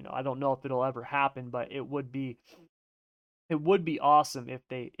side. I don't know if it'll ever happen, but it would be awesome if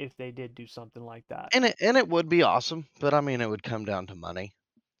they did do something like that. And it would be awesome, but I mean, it would come down to money,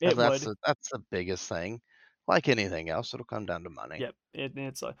 and It would. that's the biggest thing. Like anything else, it'll come down to money. Yep.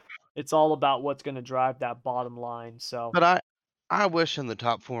 It's all about what's going to drive that bottom line. So, But I wish in the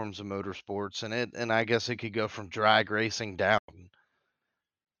top forms of motorsports, and I guess it could go from drag racing down.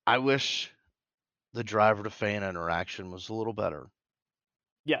 I wish the driver to fan interaction was a little better.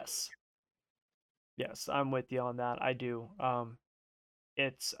 yes. Yes, I'm with you on that. I do.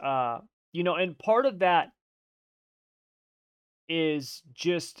 It's and part of that is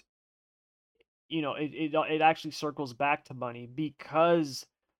just, it actually circles back to money because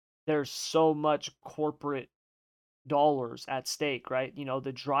there's so much corporate dollars at stake, right?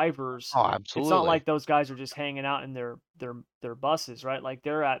 The drivers, Oh, it's not absolutely. like those guys are just hanging out in their buses, right? Like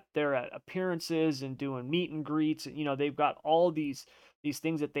they're at appearances and doing meet and greets, and they've got all these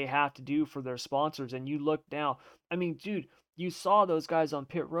things that they have to do for their sponsors. And you look now, I mean, dude, you saw those guys on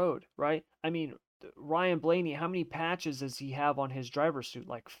pit road, right? I mean, Ryan Blaney, how many patches does he have on his driver's suit?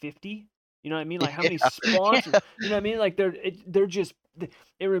 Like 50? You know what I mean? Like how many sponsors? Yeah. You know what I mean? Like they're just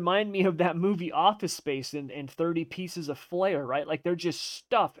it reminded me of that movie Office Space and 30 Pieces of Flair, right? Like they're just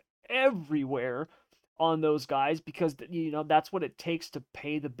stuff everywhere on those guys because that's what it takes to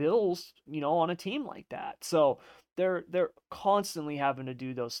pay the bills, on a team like that. So they're constantly having to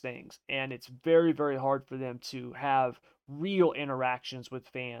do those things, and it's very very hard for them to have real interactions with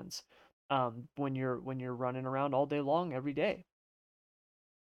fans when you're running around all day long every day.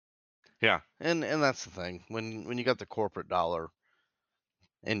 Yeah, and that's the thing. When you got the corporate dollar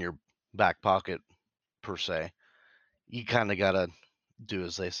in your back pocket per se, you kind of gotta do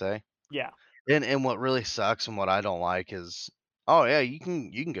as they say. Yeah. And what really sucks and what I don't like is, oh yeah, you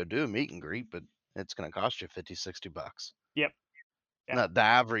can go do a meet and greet, but it's gonna cost you 50, $60. Yep. Yeah. Now, the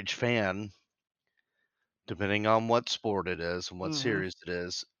average fan, depending on what sport it is and what Mhm. series it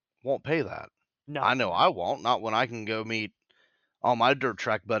is, won't pay that. I No. know I won't. Not when I can go meet all my dirt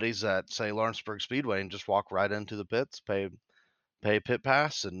track buddies at, say, Lawrenceburg Speedway and just walk right into the pits, pay pit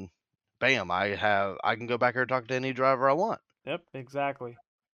pass, and bam, I can go back there and talk to any driver I want. Yep. Exactly.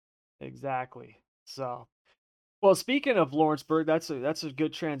 Exactly. So, well, speaking of Lawrenceburg, that's a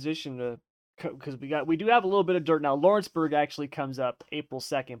good transition to because we do have a little bit of dirt now. Lawrenceburg actually comes up April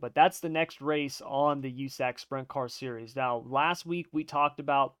 2nd, but that's the next race on the USAC Sprint Car Series. Now, last week we talked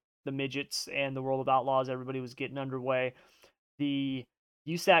about the midgets and the World of Outlaws. Everybody was getting underway. The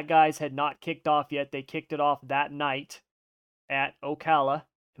USAC guys had not kicked off yet. They kicked it off that night at Ocala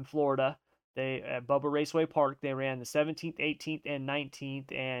in Florida. They at Bubba Raceway Park. They ran the 17th, 18th, and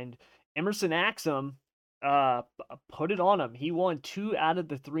 19th, and Emerson Axum put it on him. He won 2 out of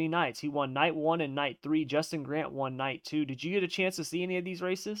the 3 nights. He won night 1 and night 3. Justin Grant won night 2. Did you get a chance to see any of these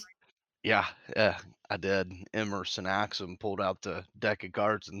races? Yeah, yeah, I did. Emerson Axum pulled out the deck of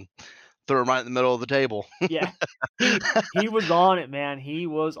cards and threw them right in the middle of the table. Yeah. He was on it, man. He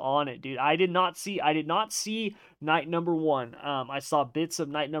was on it, dude. I did not see night number 1. I saw bits of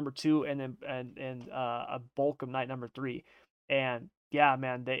night number 2 and then a bulk of night number 3. And yeah,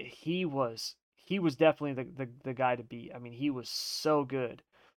 man, he was definitely the guy to beat. I mean, he was so good.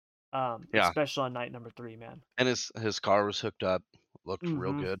 Yeah, Especially on night number 3, man. and his car was hooked up, looked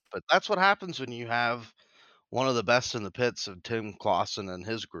real Mhm. good. But that's what happens when you have one of the best in the pits of Tim Clausen and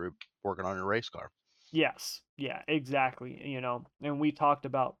his group working on your race car. Yes. Yeah, exactly. And we talked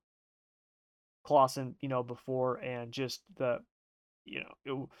about Clausen, before, and just you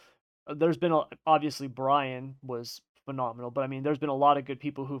know, there's been obviously Brian was phenomenal, but I mean, there's been a lot of good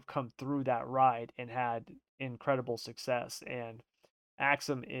people who've come through that ride and had incredible success. And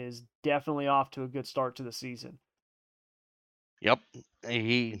Axum is definitely off to a good start to the season. Yep,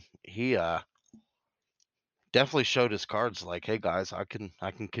 he definitely showed his cards like, hey guys, I can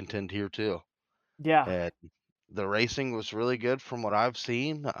contend here too. Yeah. And the racing was really good from what I've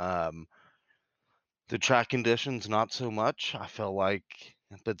seen. The track conditions, not so much, I feel like.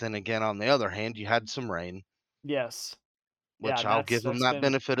 But then again, on the other hand, you had some rain, Yes. Yeah. which I'll That's give them that's that been.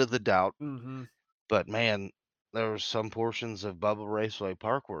 benefit of the doubt. Hmm. But man, there were some portions of Bubba Raceway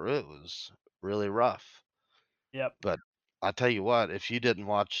Park where it was really rough. Yep. But I tell you what, if you didn't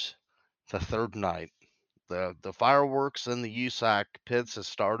watch the third night, the fireworks in the USAC pits has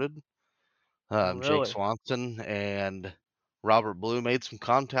started. Jake Really. Swanson and Robert Blue made some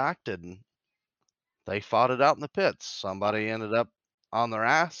contact and they fought it out in the pits. Somebody ended up on their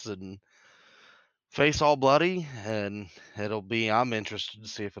ass and face all bloody, and I'm interested to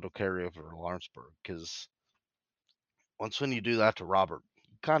see if it'll carry over to Lawrenceburg because once when you do that to Robert,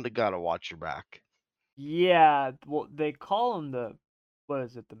 you kind of got to watch your back. Yeah. Well, they call him what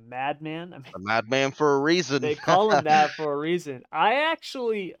is it? The Madman. I mean, A madman for a reason. they call him that for a reason. I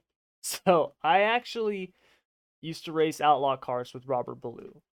actually used to race outlaw cars with Robert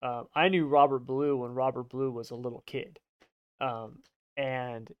Ballou. I knew Robert Ballou when Robert Ballou was a little kid, um,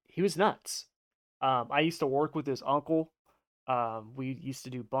 and he was nuts. I used to work with his uncle. We used to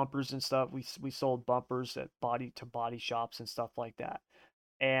do bumpers and stuff. We sold bumpers at body to body shops and stuff like that.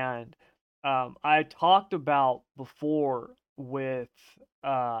 And I talked about before with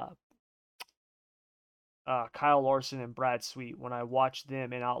uh, Kyle Larson and Brad Sweet when I watched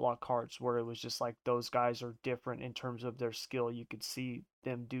them in Outlaw Cards, where it was just like those guys are different in terms of their skill. You could see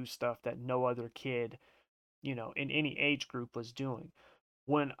them do stuff that no other kid, in any age group was doing.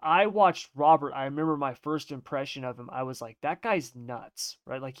 when I watched Robert, I remember my first impression of him, I was like, "That guy's nuts,"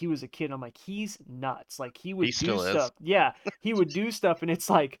 right? Like, he was a kid, I'm like, "He's nuts." Like, he He would do still is. stuff yeah, he would do stuff, and it's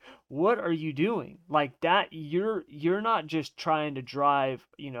like, "What are you doing?" Like, that you're not just trying to drive,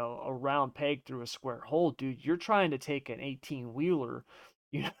 a round peg through a square hole, dude, you're trying to take an 18-wheeler,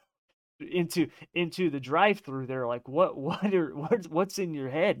 you know, into the drive-through there, like, what's in your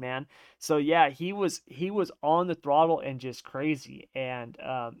head, man? So, yeah, he was on the throttle and just crazy, and,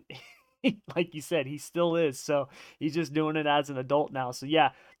 like you said, he still is, so he's just doing it as an adult now, so,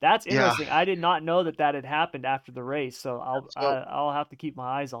 yeah, that's Yeah. interesting. I did not know that that had happened after the race, so So I'll have to keep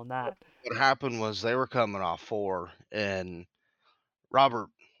my eyes on that. what happened was they were coming off 4, and Robert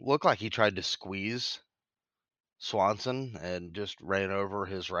looked like he tried to squeeze Swanson and just ran over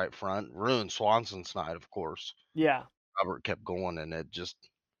his right front, ruined Swanson's night, of course. Yeah. Robert kept going, and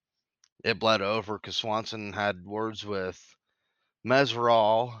it bled over because Swanson had words with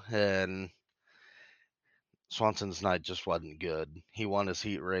Mesereau, and Swanson's night just wasn't good. He won his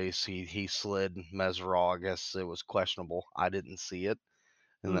heat race. He slid Mesereau. I guess it was questionable. I didn't see it.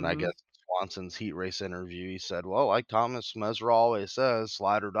 And then I Mhm. guess Swanson's heat race interview, he said, "Well, like Thomas Mesereau always says,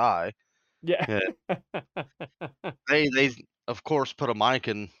 slide or die." Yeah. Yeah. They of course put a mic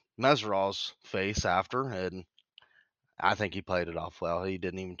in Mesereau's face after, and I think he played it off well. He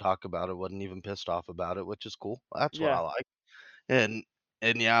didn't even talk about it, wasn't even pissed off about it, which is cool. That's what I Yeah. like. And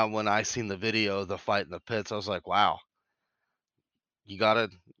yeah, when I seen the video of the fight in the pits, I was like, "Wow, you got a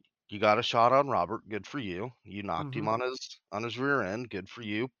you got a shot on Robert. Good for you. You knocked him Mhm. on his rear end. Good for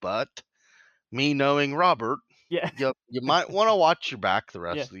you." But me knowing Robert, Yeah. you might want to watch your back the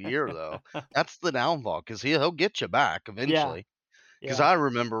Yeah. rest of the year, though. That's the downfall because he'll get you back Yeah. eventually. Because Yeah. I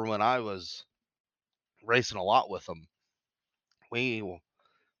remember when I was racing a lot with him, we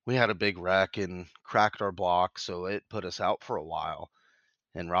we had a big wreck and cracked our block, so it put us out for a while.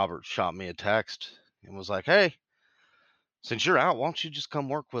 And Robert shot me a text and was like, "Hey, since you're out, why don't you just come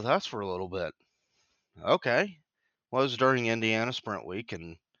work with us for a little bit?" Okay. Well, it was during Indiana Sprint Week,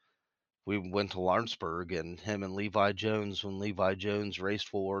 and we went to Lawrenceburg, and him and Levi Jones, when Levi Jones raced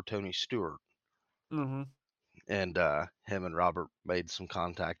for Tony Stewart, Mhm. and him and Robert made some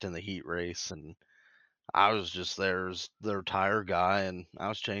contact in the heat race, and I was just there as their tire guy, and I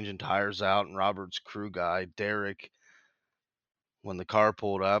was changing tires out, and Robert's crew guy, Derek, when the car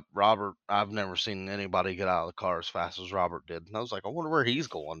pulled up, Robert, I've never seen anybody get out of the car as fast as Robert did. And I was like, I wonder where he's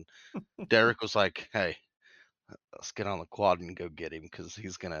going. Derek was like, "Hey, let's get on the quad and go get him because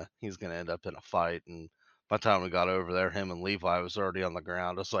he's gonna end up in a fight." And by the time we got over there, him and Levi was already on the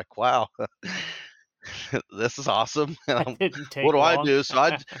ground. I was like, "Wow, this is awesome." That didn't What take do I long. do? So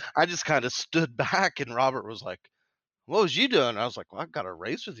I just kind of stood back, and Robert was like, "What was you doing?" I was like, "Well, I got to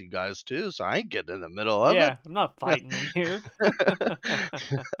race with you guys too, so I ain't getting in the middle of it." Yeah, I'm not fighting in here.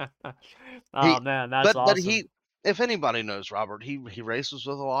 Oh, He man, that's but awesome. he if anybody knows Robert, he races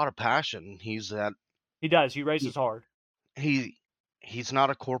with a lot of passion. He's that He does, he he races hard. he he's not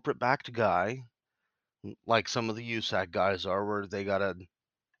a corporate backed guy like some of the USAC guys are, where they gotta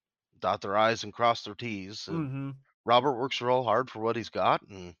dot their I's and cross their T's. Mhm. Robert works real hard for what he's got,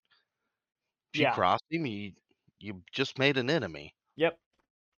 and if you Yeah. cross him, you just made an enemy. Yep.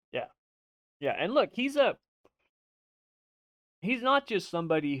 Yeah. Yeah, and look, he's not just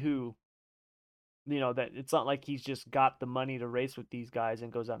somebody who, that it's not like he's just got the money to race with these guys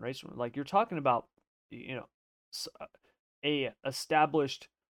and goes out and races with 'em. Like, you're talking about, you know, s a established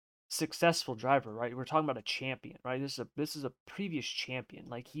successful driver, right? We're talking about a champion, right? This is a previous champion.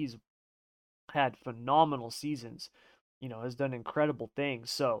 Like, he's had phenomenal seasons, has done incredible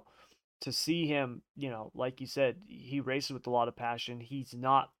things. So to see him, like you said, he races with a lot of passion. He's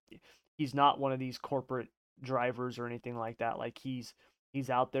not one of these corporate drivers or anything like that. Like, he's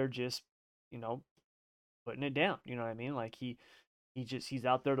out there just, you know, putting it down. You know what I mean? Like, he's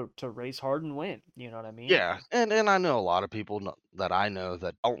out there to race hard and win. You know what I mean? Yeah, and I know a lot of people that I know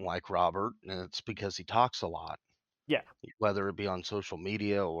that don't like Robert, and it's because he talks a lot, Yeah. whether it be on social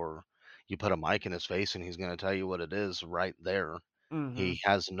media or you put a mic in his face and he's going to tell you what it is right there. Mhm. He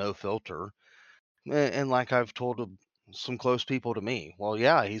has no filter. And like I've told some close people to me, well,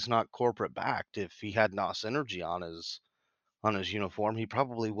 yeah, he's not corporate backed. If he had NOS Energy on his uniform, he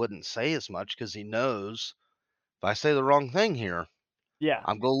probably wouldn't say as much because he knows if I say the wrong thing here, Yeah.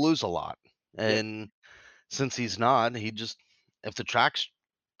 I'm going to lose a lot. Yep. And since he's not, he just if the track's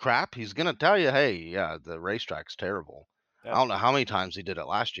crap, he's gonna tell you, "Hey, yeah, the racetrack's terrible." I Yep. don't know how many times he did it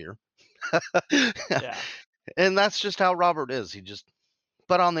last year. Yeah. And that's just how Robert is.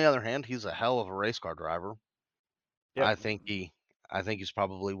 But on the other hand, he's a hell of a race car driver. Yep. I think I think he's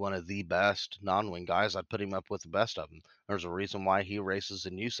probably one of the best non-wing guys. I'd put him up with the best of them. There's a reason why he races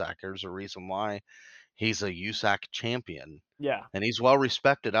in USAC. There's a reason why he's a USAC champion, Yeah, and he's well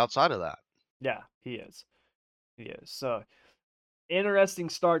respected outside of that. yeah, he is. He is. So interesting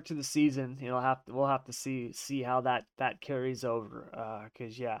start to the season. We'll have to see how that carries over.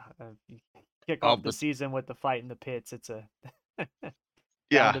 Because yeah, you kick Oh, off the but season with the fight in the pits. It's a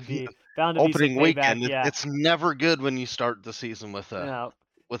yeah, bound to be some opening payback. weekend, Yeah, it's never good when you start the season no,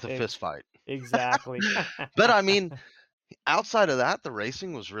 with a fist ex- fight. exactly. But I mean, outside of that, the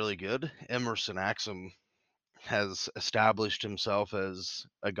racing was really good. Emerson Axum has established himself as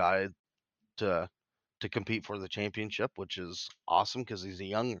a guy to compete for the championship, which is awesome because he's a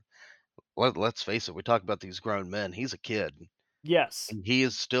young. Let's face it, we talk about these grown men. He's a kid, Yes. and he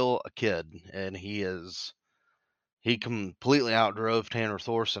is still a kid, and he completely outdrove Tanner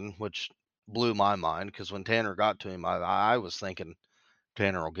Thorson, which blew my mind because when Tanner got to him, I was thinking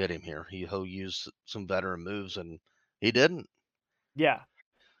Tanner will get him here. He'll use some veteran moves, and he didn't. Yeah.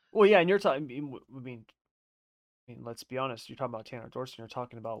 Well, yeah, and you're talking. I mean, let's be honest. You're talking about Tanner Dorsey. You're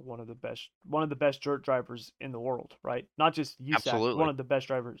talking about one of the best dirt drivers in the world, right? Not just USAC, one Absolutely. of the best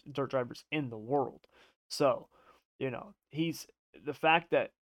dirt drivers in the world. So, he's the fact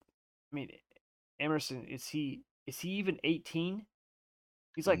that I mean, Emerson is he even 18?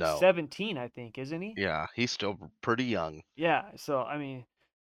 He's like No. 17, I think, isn't he? Yeah, he's still pretty young. Yeah. So I mean,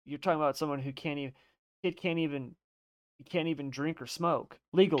 you're talking about someone who kid can't even drink or smoke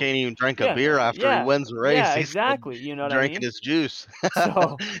legally. Can't even drink a Yeah, beer after he yeah, wins a race. yeah, He's still exactly. You know what I drinking mean? his juice.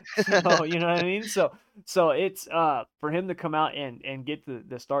 So, you know what I mean? So it's for him to come out and get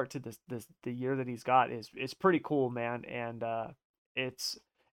the start to this the year that he's got is pretty cool, man. And it's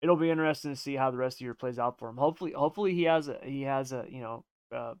it'll be interesting to see how the rest of the year plays out for him. Hopefully he has a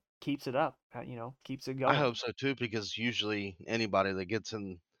keeps it up, keeps it I going. hope so too, because usually anybody that gets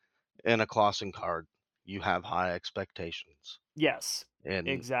in a Clausen card, you have high expectations, Yes, and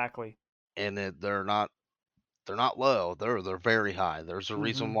exactly. they're not low. They're very high. There's a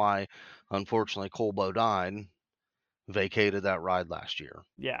reason Hmm. why, unfortunately, Cole Bodine vacated that ride last year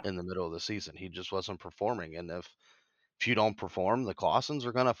Yeah, in the middle of the season. He just wasn't performing, and if you don't perform, the Clausens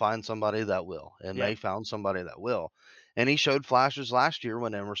are going to find somebody that will, and yep. they found somebody that will. And he showed flashes last year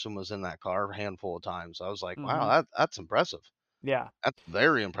when Emerson was in that car a handful of times. I was like, wow, Hmm. that's impressive. Yeah, That's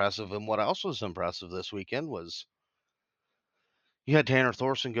very impressive. And what else was impressive this weekend was you had Tanner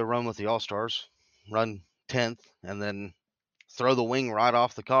Thorson go run with the All Stars, run 10th, and then throw the wing right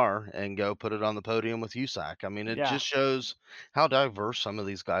off the car and go put it on the podium with USAC. I mean, it yeah. just shows how diverse some of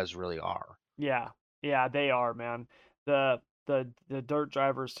these guys really are. Yeah, yeah, they are, man. The dirt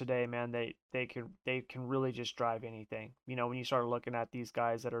drivers today, man, they can really just drive anything. When you start looking at these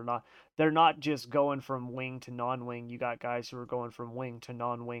guys that they're not just going from wing to non-wing. You got guys who are going from wing to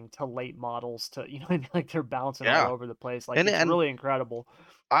non-wing to late models to, what I mean? Like they're bouncing all Yeah. over the place. Like it's And really incredible.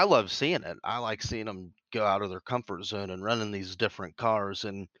 I love seeing it. I like seeing them go out of their comfort zone and run in these different cars.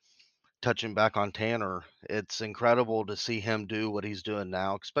 And touching back on Tanner, it's incredible to see him do what he's doing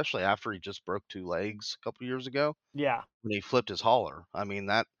now, especially after he just broke 2 legs a couple years ago Yeah, when he flipped his hauler. I mean,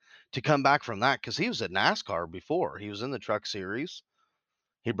 that to come back from that because he was at NASCAR before. He was in the Truck Series.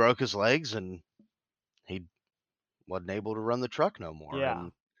 He broke his legs and he wasn't able to run the truck no more. yeah,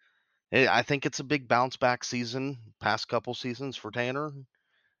 And I think it's a big bounce back season, past couple seasons for Tanner.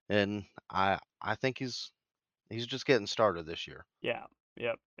 And I think he's just getting started this year. yeah,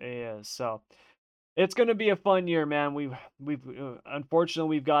 yep, yeah. So it's gonna be a fun year, man. We've unfortunately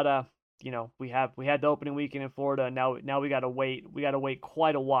we've got to, we had the opening weekend in Florida. And now we gotta wait. We gotta wait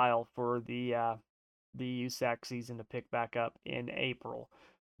quite a while for the USAC season to pick back up in April.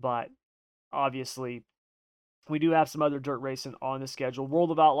 But obviously, we do have some other dirt racing on the schedule.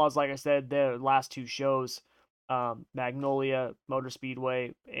 World of Outlaws, like I said, their last two shows, Magnolia Motor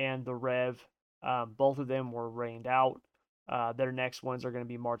Speedway and the Rev, both of them were rained out. Their next ones are going to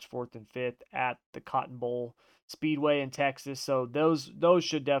be March 4th and 5th at the Cotton Bowl Speedway in Texas. So those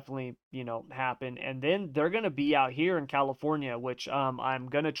should definitely, happen. And then they're going to be out here in California, which I'm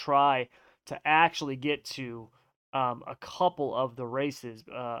going to try to actually get to a couple of the races,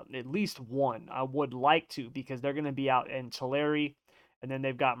 at least one. I would like to because they're going to be out in Tulare, and then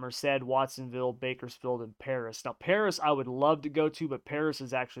they've got Merced, Watsonville, Bakersfield, and Paris. Now Paris, I would love to go to, but Paris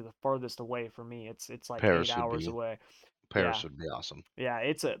is actually the farthest away for me. It's like eight Paris would hours be away. Yeah, Paris would be awesome.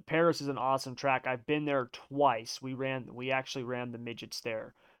 yeah. Paris is an awesome track. I've been there twice. We actually ran the midgets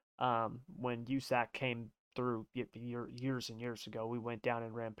there, when USAC came through years and years ago. We went down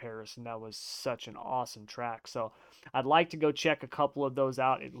and ran Paris, and that was such an awesome track. So I'd like to go check a couple of those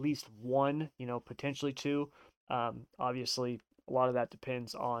out, at least one, potentially two. Obviously, A lot of that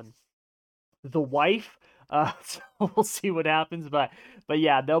depends on the wife. So we'll see what happens, but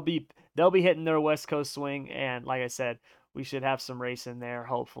yeah, they'll be hitting their West Coast swing, and like I said, we should have some racing there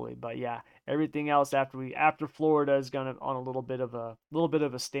hopefully. But yeah, everything else after Florida is gonna on a little bit of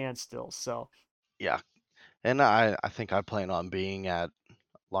a standstill. So Yeah, and I think I plan on being at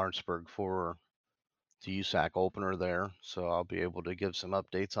Lawrenceburg for the USAC opener there, so I'll be able to give some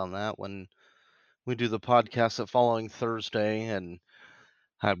updates on that when we do the podcast the following Thursday. And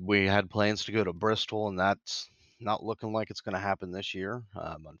we had plans to go to Bristol, and that's not looking like it's going to happen this year,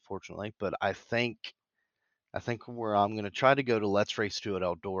 unfortunately. But I think where I'm going to try to go to Let's Race Do It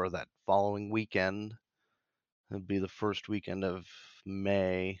Outdoor that following weekend. It'll be the first weekend of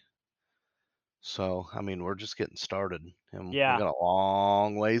May. So, I mean, we're just getting started, and we yeah, got a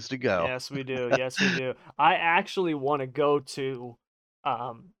long ways to go. yes we do, yes we do. I actually want to go to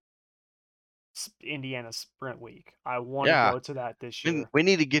um Indiana Sprint Week. I want to Yeah, go to that this and year. we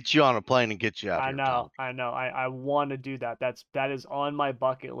need to get you on a plane and get you out I here, Tom. know, I know. I want to do that. That is on my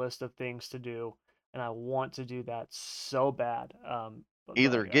bucket list of things to do, and I want to do that so bad. But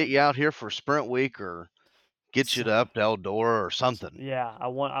Either get you out here for Sprint Week or get you so, to up to Eldora or something. yeah, I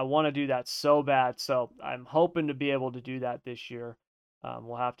want to do that so bad. So I'm hoping to be able to do that this year.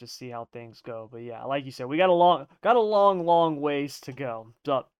 We'll have to see how things go. But yeah, like you said, we got a long ways to go.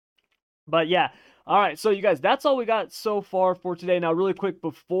 So but yeah, all right. So you guys, that's all we got so far for today. Now, really quick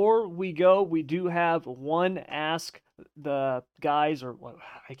before we go, we do have one ask the guys, or what,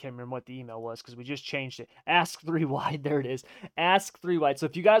 I can't remember what the email was because we just changed it. Ask three wide. There it is. Ask three wide. So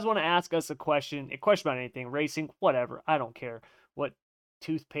if you guys want to ask us a question about anything, racing, whatever, I don't care what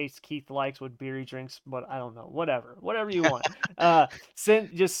toothpaste Keith likes, what beer he drinks, but I don't know, whatever you want.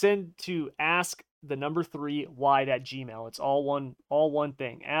 Send to ask the number 3wide at Gmail. It's all one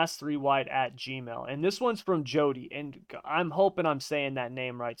thing. Ask 3wide at Gmail. And this one's from Jody. And I'm hoping I'm saying that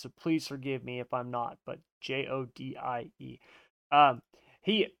name right. So please forgive me if I'm not, but Jodie. Um,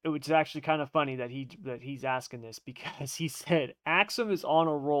 it was actually kind of funny that he's asking this because he said Axum is on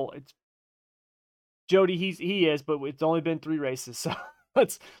a roll. It's Jody, he is, but it's only been 3 races, so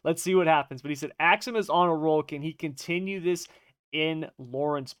let's see what happens. But he said Axum is on a roll. Can he continue this in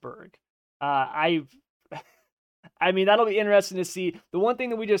Lawrenceburg? I've I mean, that'll be interesting to see. The one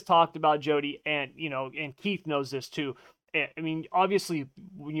thing that we just talked about, Jody, and and Keith knows this too. I mean, obviously,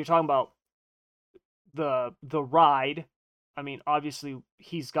 when you're talking about the ride, I mean, obviously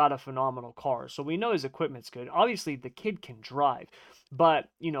he's got a phenomenal car, so we know his equipment's good. Obviously, the kid can drive, but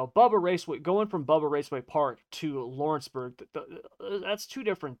Bubba Raceway going from Bubba Raceway Park to Lawrenceburg, that's two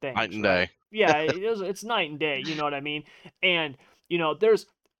different Night things, and right? day. Yeah, it's night and day. You know what I mean? And there's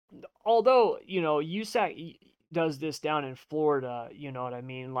although USAC does this down in Florida, you know what I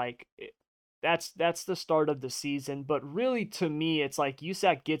mean? Like that's the start of the season, but really to me, it's like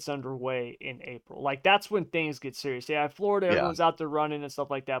USAC gets underway in April. Like that's when things get serious. Yeah, Florida, Yeah. everyone's out there running and stuff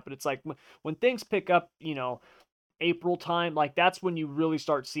like that, but it's like when things pick up, April time, like that's when you really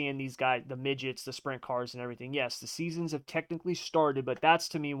start seeing these guys, the midgets, the sprint cars, and everything. Yes, the seasons have technically started, but that's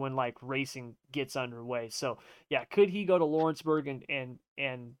to me when like racing gets underway. So yeah, could he go to Lawrenceburg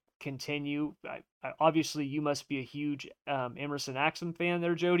and continue? Obviously, you must be a huge Emerson Axum fan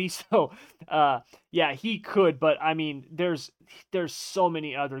there, Jody. So yeah, he could, but I mean, there's so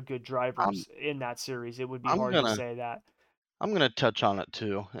many other good I'm drivers in that series. It would be I'm hard to gonna say that. I'm gonna touch on it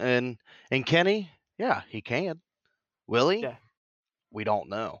too. And Kenny, yeah, he can. Will he? Yeah, We don't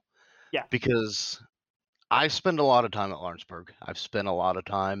know yeah, because I spend a lot of time at Lawrenceburg. I've spent a lot of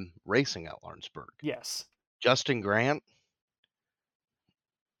time racing at Lawrenceburg. yes, Justin Grant,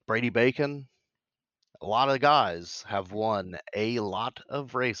 Brady Bacon, a lot of guys have won a lot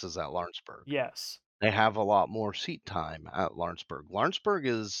of races at Lawrenceburg. yes. They have a lot more seat time at Lawrenceburg. Lawrenceburg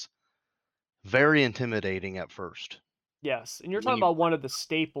is very intimidating at first. Yes, and you're talking When you about one of the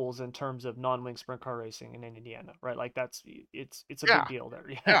staples in terms of non-wing sprint car racing in Indiana, right? Like it's a big Yeah, deal there.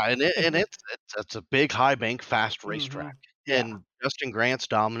 Yeah. yeah, and it's a big high bank, fast racetrack, Mhm. Yeah. and Justin Grant's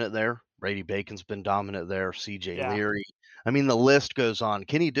dominant there. Brady Bacon's been dominant there. CJ Yeah. Leary. I mean, the list goes on.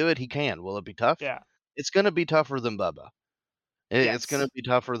 Can he do it? He can. Will it be tough? Yeah. It's going to be tougher than Bubba. It's going Yes. to be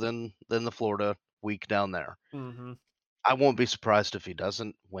tougher than the Florida week down there. Mhm. I won't be surprised if he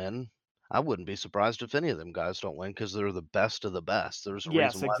doesn't win. I wouldn't be surprised if any of them guys don't win because they're the best of the best. There's a reason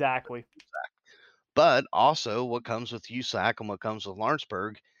Yes, why. exactly. But also, what comes with USAC and what comes with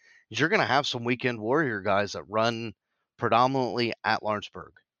Lawrenceburg is you're going to have some weekend warrior guys that run predominantly at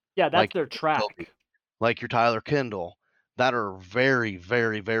Lawrenceburg, Yeah, that's like their your Toby, track. like your Tyler Kendall, that are very,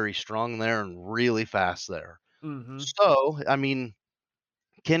 very, very strong there and really fast there. Mhm. So, I mean,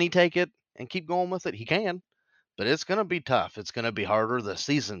 can he take it and keep going with it? He can, but it's going to be tough. It's going to be harder. The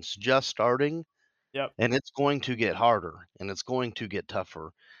season's just starting, Yep. and it's going to get harder, and it's going to get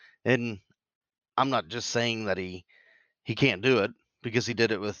tougher. And I'm not just saying that he can't do it because he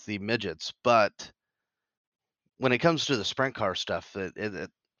did it with the midgets, but when it comes to the sprint car stuff,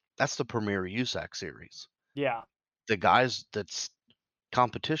 that's the premier USAC series. Yeah. The guys that's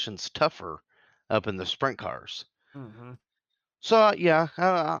competition's tougher up in the sprint cars. Hmm. So yeah,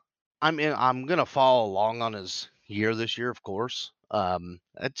 I'm gonna follow along on his year this year, of course.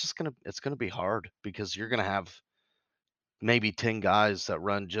 It's gonna be hard because you're gonna have maybe 10 guys that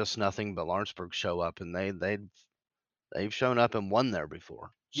run just nothing but Lawrenceburg show up, and they've shown up and won there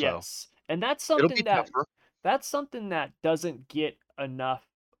before. So Yes. And it'll be tougher. that's something that doesn't get enough.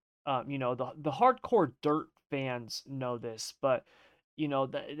 The hardcore dirt fans know this, but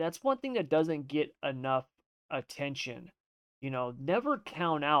that's one thing that doesn't get enough attention. Never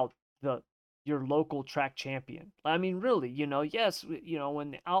count out the your local track champion. I mean, really, yes,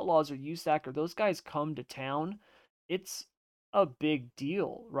 when the Outlaws or USAC or those guys come to town, it's a big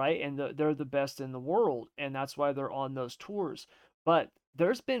deal, right? And they're the best in the world, and that's why they're on those tours. But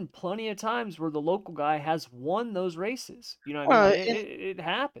there's been plenty of times where the local guy has won those races. You know what I mean? Uh, Like and it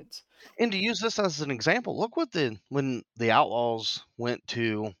happens. and to use this as an example, look what the when the Outlaws went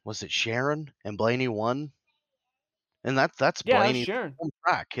to, was it Sharon and Blaney won? And that's Yeah, that's Blaney's Sharon. home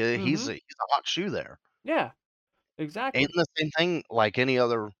track. Mhm. He's a hot shoe there. Yeah, And exactly. the same thing like any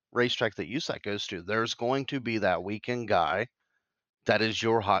other racetrack that USAC goes to, there's going to be that weekend guy that is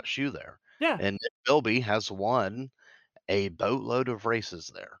your hot shoe there. Yeah. And Nick Bilby has won a boatload of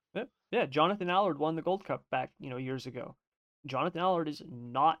races there. Yep. Yeah, Jonathan Allard won the Gold Cup back, years ago. Jonathan Allard is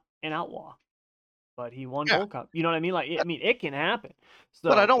not an outlaw, but he won Yeah, Gold Cup. You know what I mean? Like, it can happen.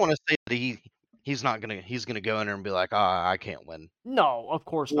 but I So, don't wanna say that he's gonna go in there and be like, "Ah, I can't win." no, of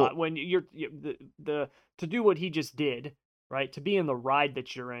course Well, not. When the to do what he just did, right? To be in the ride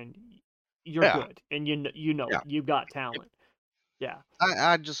that you're in, you're yeah, good, and you know yeah. it. You've got talent. Yeah.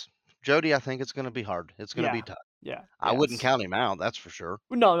 I just Jody, I think it's gonna be hard. It's gonna be Yeah. tough. Yeah. I wouldn't Yes. count him out, that's for sure.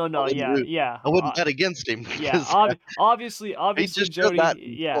 No, no, I no. wouldn't Yeah. root Yeah. I wouldn't bet against him Yeah, because he obviously, just showed that Jody.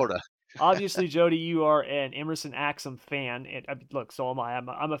 in Yeah, Florida. obviously, Jody, you are an Emerson Axum fan, and look, so am I.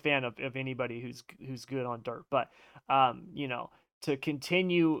 I'm a fan of anybody who's good on dirt. But to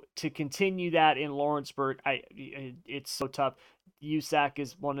continue that in Lawrenceburg, it's so tough. USAC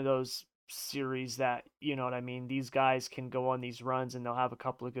is one of those series that what I mean. These guys can go on these runs and they'll have a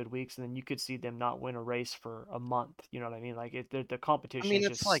couple of good weeks, and then you could see them not win a race for a month. You know what I mean? Like the I competition mean, is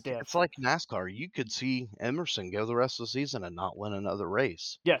just it's stiff. like NASCAR. You could see Emerson go the rest of the season and not win another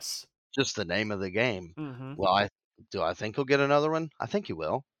race. Yes. Just the name of the game. Mm-hmm. Well, I think he'll get another one? I think he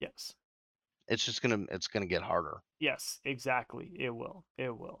will. Yes. It's gonna get harder. Yes, exactly. It will. It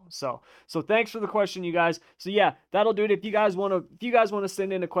will. So thanks for the question, you guys. So yeah, that'll do it. If you guys want to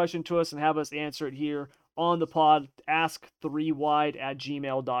send in a question to us and have us answer it here on the pod,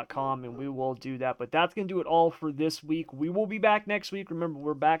 ask3wide@gmail.com and we will do that. But that's gonna do it all for this week. We will be back next week. Remember,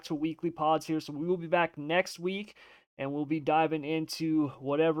 we're back to weekly pods here, so we will be back next week and we'll be diving into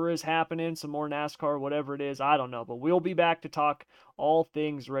whatever is happening, some more NASCAR, whatever it is. I don't know, but we'll be back to talk all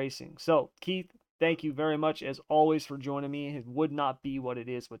things racing. So, Keith, thank you very much, as always, for joining me. It would not be what it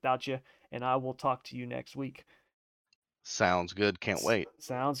is without you, and I will talk to you next week. Sounds good. Can't wait.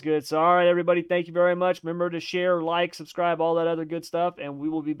 Sounds good. So, all right, everybody, thank you very much. Remember to share, like, subscribe, all that other good stuff, and we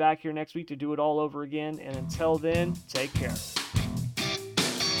will be back here next week to do it all over again. And until then, take care.